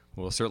happens.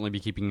 We'll certainly be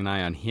keeping an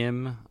eye on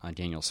him, on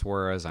Daniel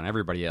Suarez, on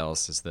everybody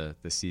else as the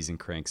season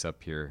cranks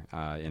up here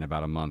in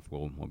about a month.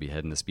 We'll be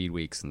heading to Speed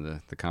Weeks, and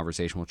the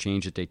conversation will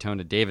change at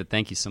Daytona. David,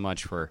 thank you so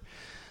much for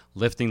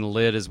lifting the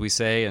lid, as we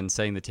say, and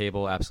setting the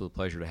table. Absolute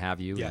pleasure to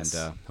have you, and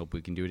hope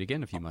we can do it again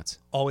in a few months.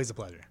 Always a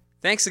pleasure.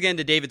 Thanks again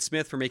to David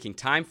Smith for making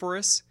time for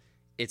us.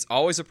 It's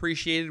always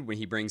appreciated when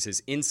he brings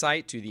his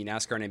insight to the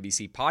NASCAR and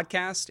NBC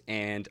podcast,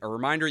 and a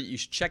reminder that you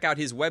should check out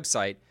his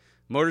website,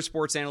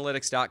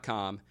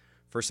 motorsportsanalytics.com,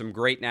 for some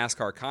great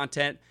NASCAR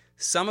content.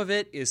 Some of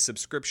it is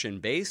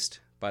subscription-based,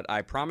 but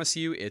I promise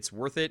you it's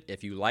worth it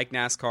if you like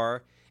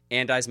NASCAR,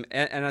 and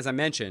as I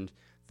mentioned,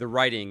 the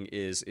writing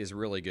is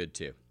really good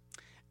too.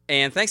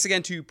 And thanks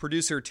again to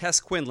producer Tess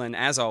Quinlan,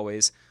 as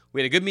always.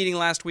 We had a good meeting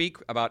last week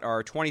about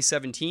our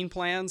 2017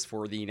 plans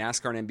for the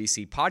NASCAR and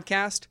NBC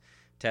podcast.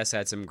 Tess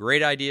had some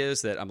great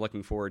ideas that I'm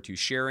looking forward to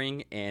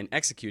sharing and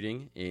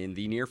executing in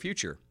the near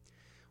future.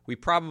 We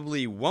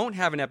probably won't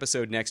have an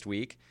episode next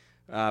week,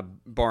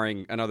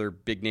 barring another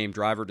big-name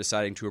driver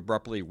deciding to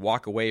abruptly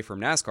walk away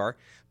from NASCAR,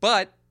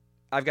 but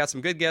I've got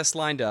some good guests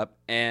lined up,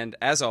 and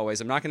as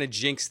always, I'm not going to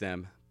jinx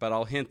them, but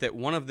I'll hint that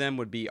one of them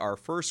would be our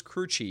first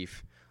crew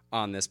chief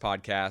on this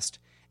podcast,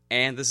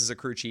 and this is a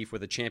crew chief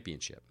with a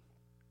championship.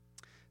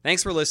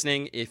 Thanks for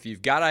listening. If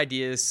you've got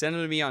ideas, send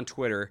them to me on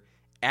Twitter.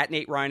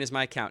 @Nate Ryan is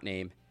my account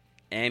name,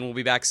 and we'll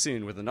be back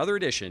soon with another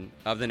edition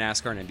of the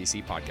NASCAR and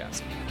NBC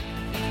podcast.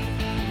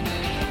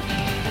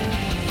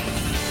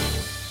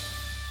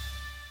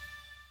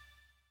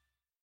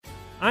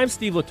 I'm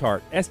Steve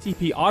Letarte,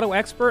 STP auto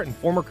expert and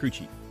former crew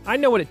chief. I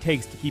know what it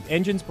takes to keep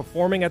engines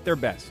performing at their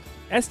best.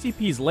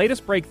 STP's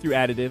latest breakthrough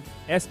additive,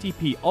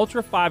 STP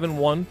Ultra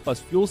 5-in-1 plus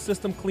Fuel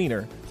System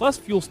Cleaner plus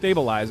Fuel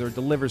Stabilizer,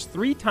 delivers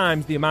 3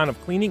 times the amount of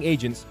cleaning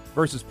agents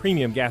versus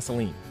premium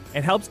gasoline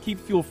and helps keep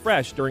fuel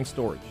fresh during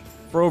storage.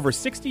 For over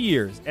 60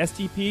 years,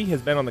 STP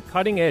has been on the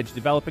cutting edge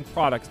developing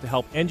products to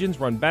help engines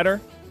run better,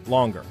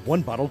 longer.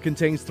 One bottle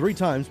contains 3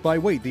 times by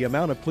weight the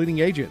amount of cleaning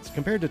agents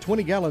compared to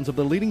 20 gallons of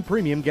the leading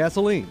premium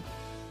gasoline.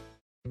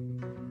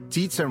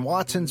 Dietz &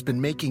 Watson's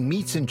been making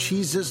meats and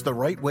cheeses the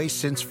right way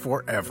since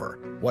forever.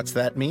 What's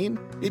that mean?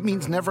 It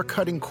means never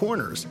cutting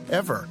corners,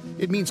 ever.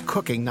 It means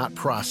cooking, not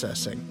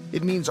processing.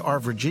 It means our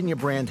Virginia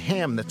brand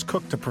ham that's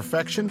cooked to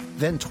perfection,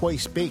 then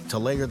twice baked to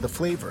layer the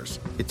flavors.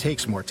 It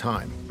takes more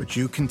time, but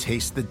you can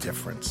taste the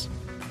difference.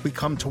 We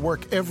come to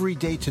work every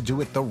day to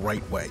do it the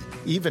right way,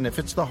 even if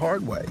it's the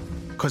hard way.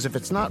 Because if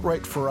it's not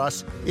right for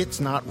us, it's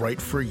not right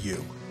for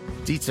you.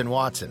 Dietz &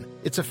 Watson,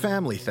 it's a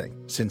family thing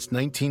since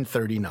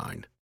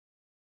 1939.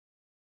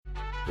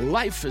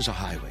 Life is a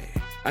highway,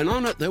 and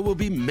on it there will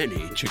be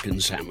many chicken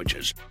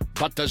sandwiches.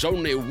 But there's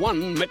only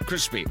one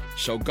McCrispy.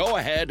 So go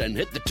ahead and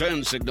hit the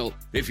turn signal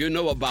if you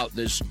know about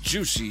this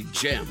juicy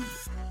gem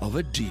of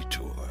a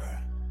detour.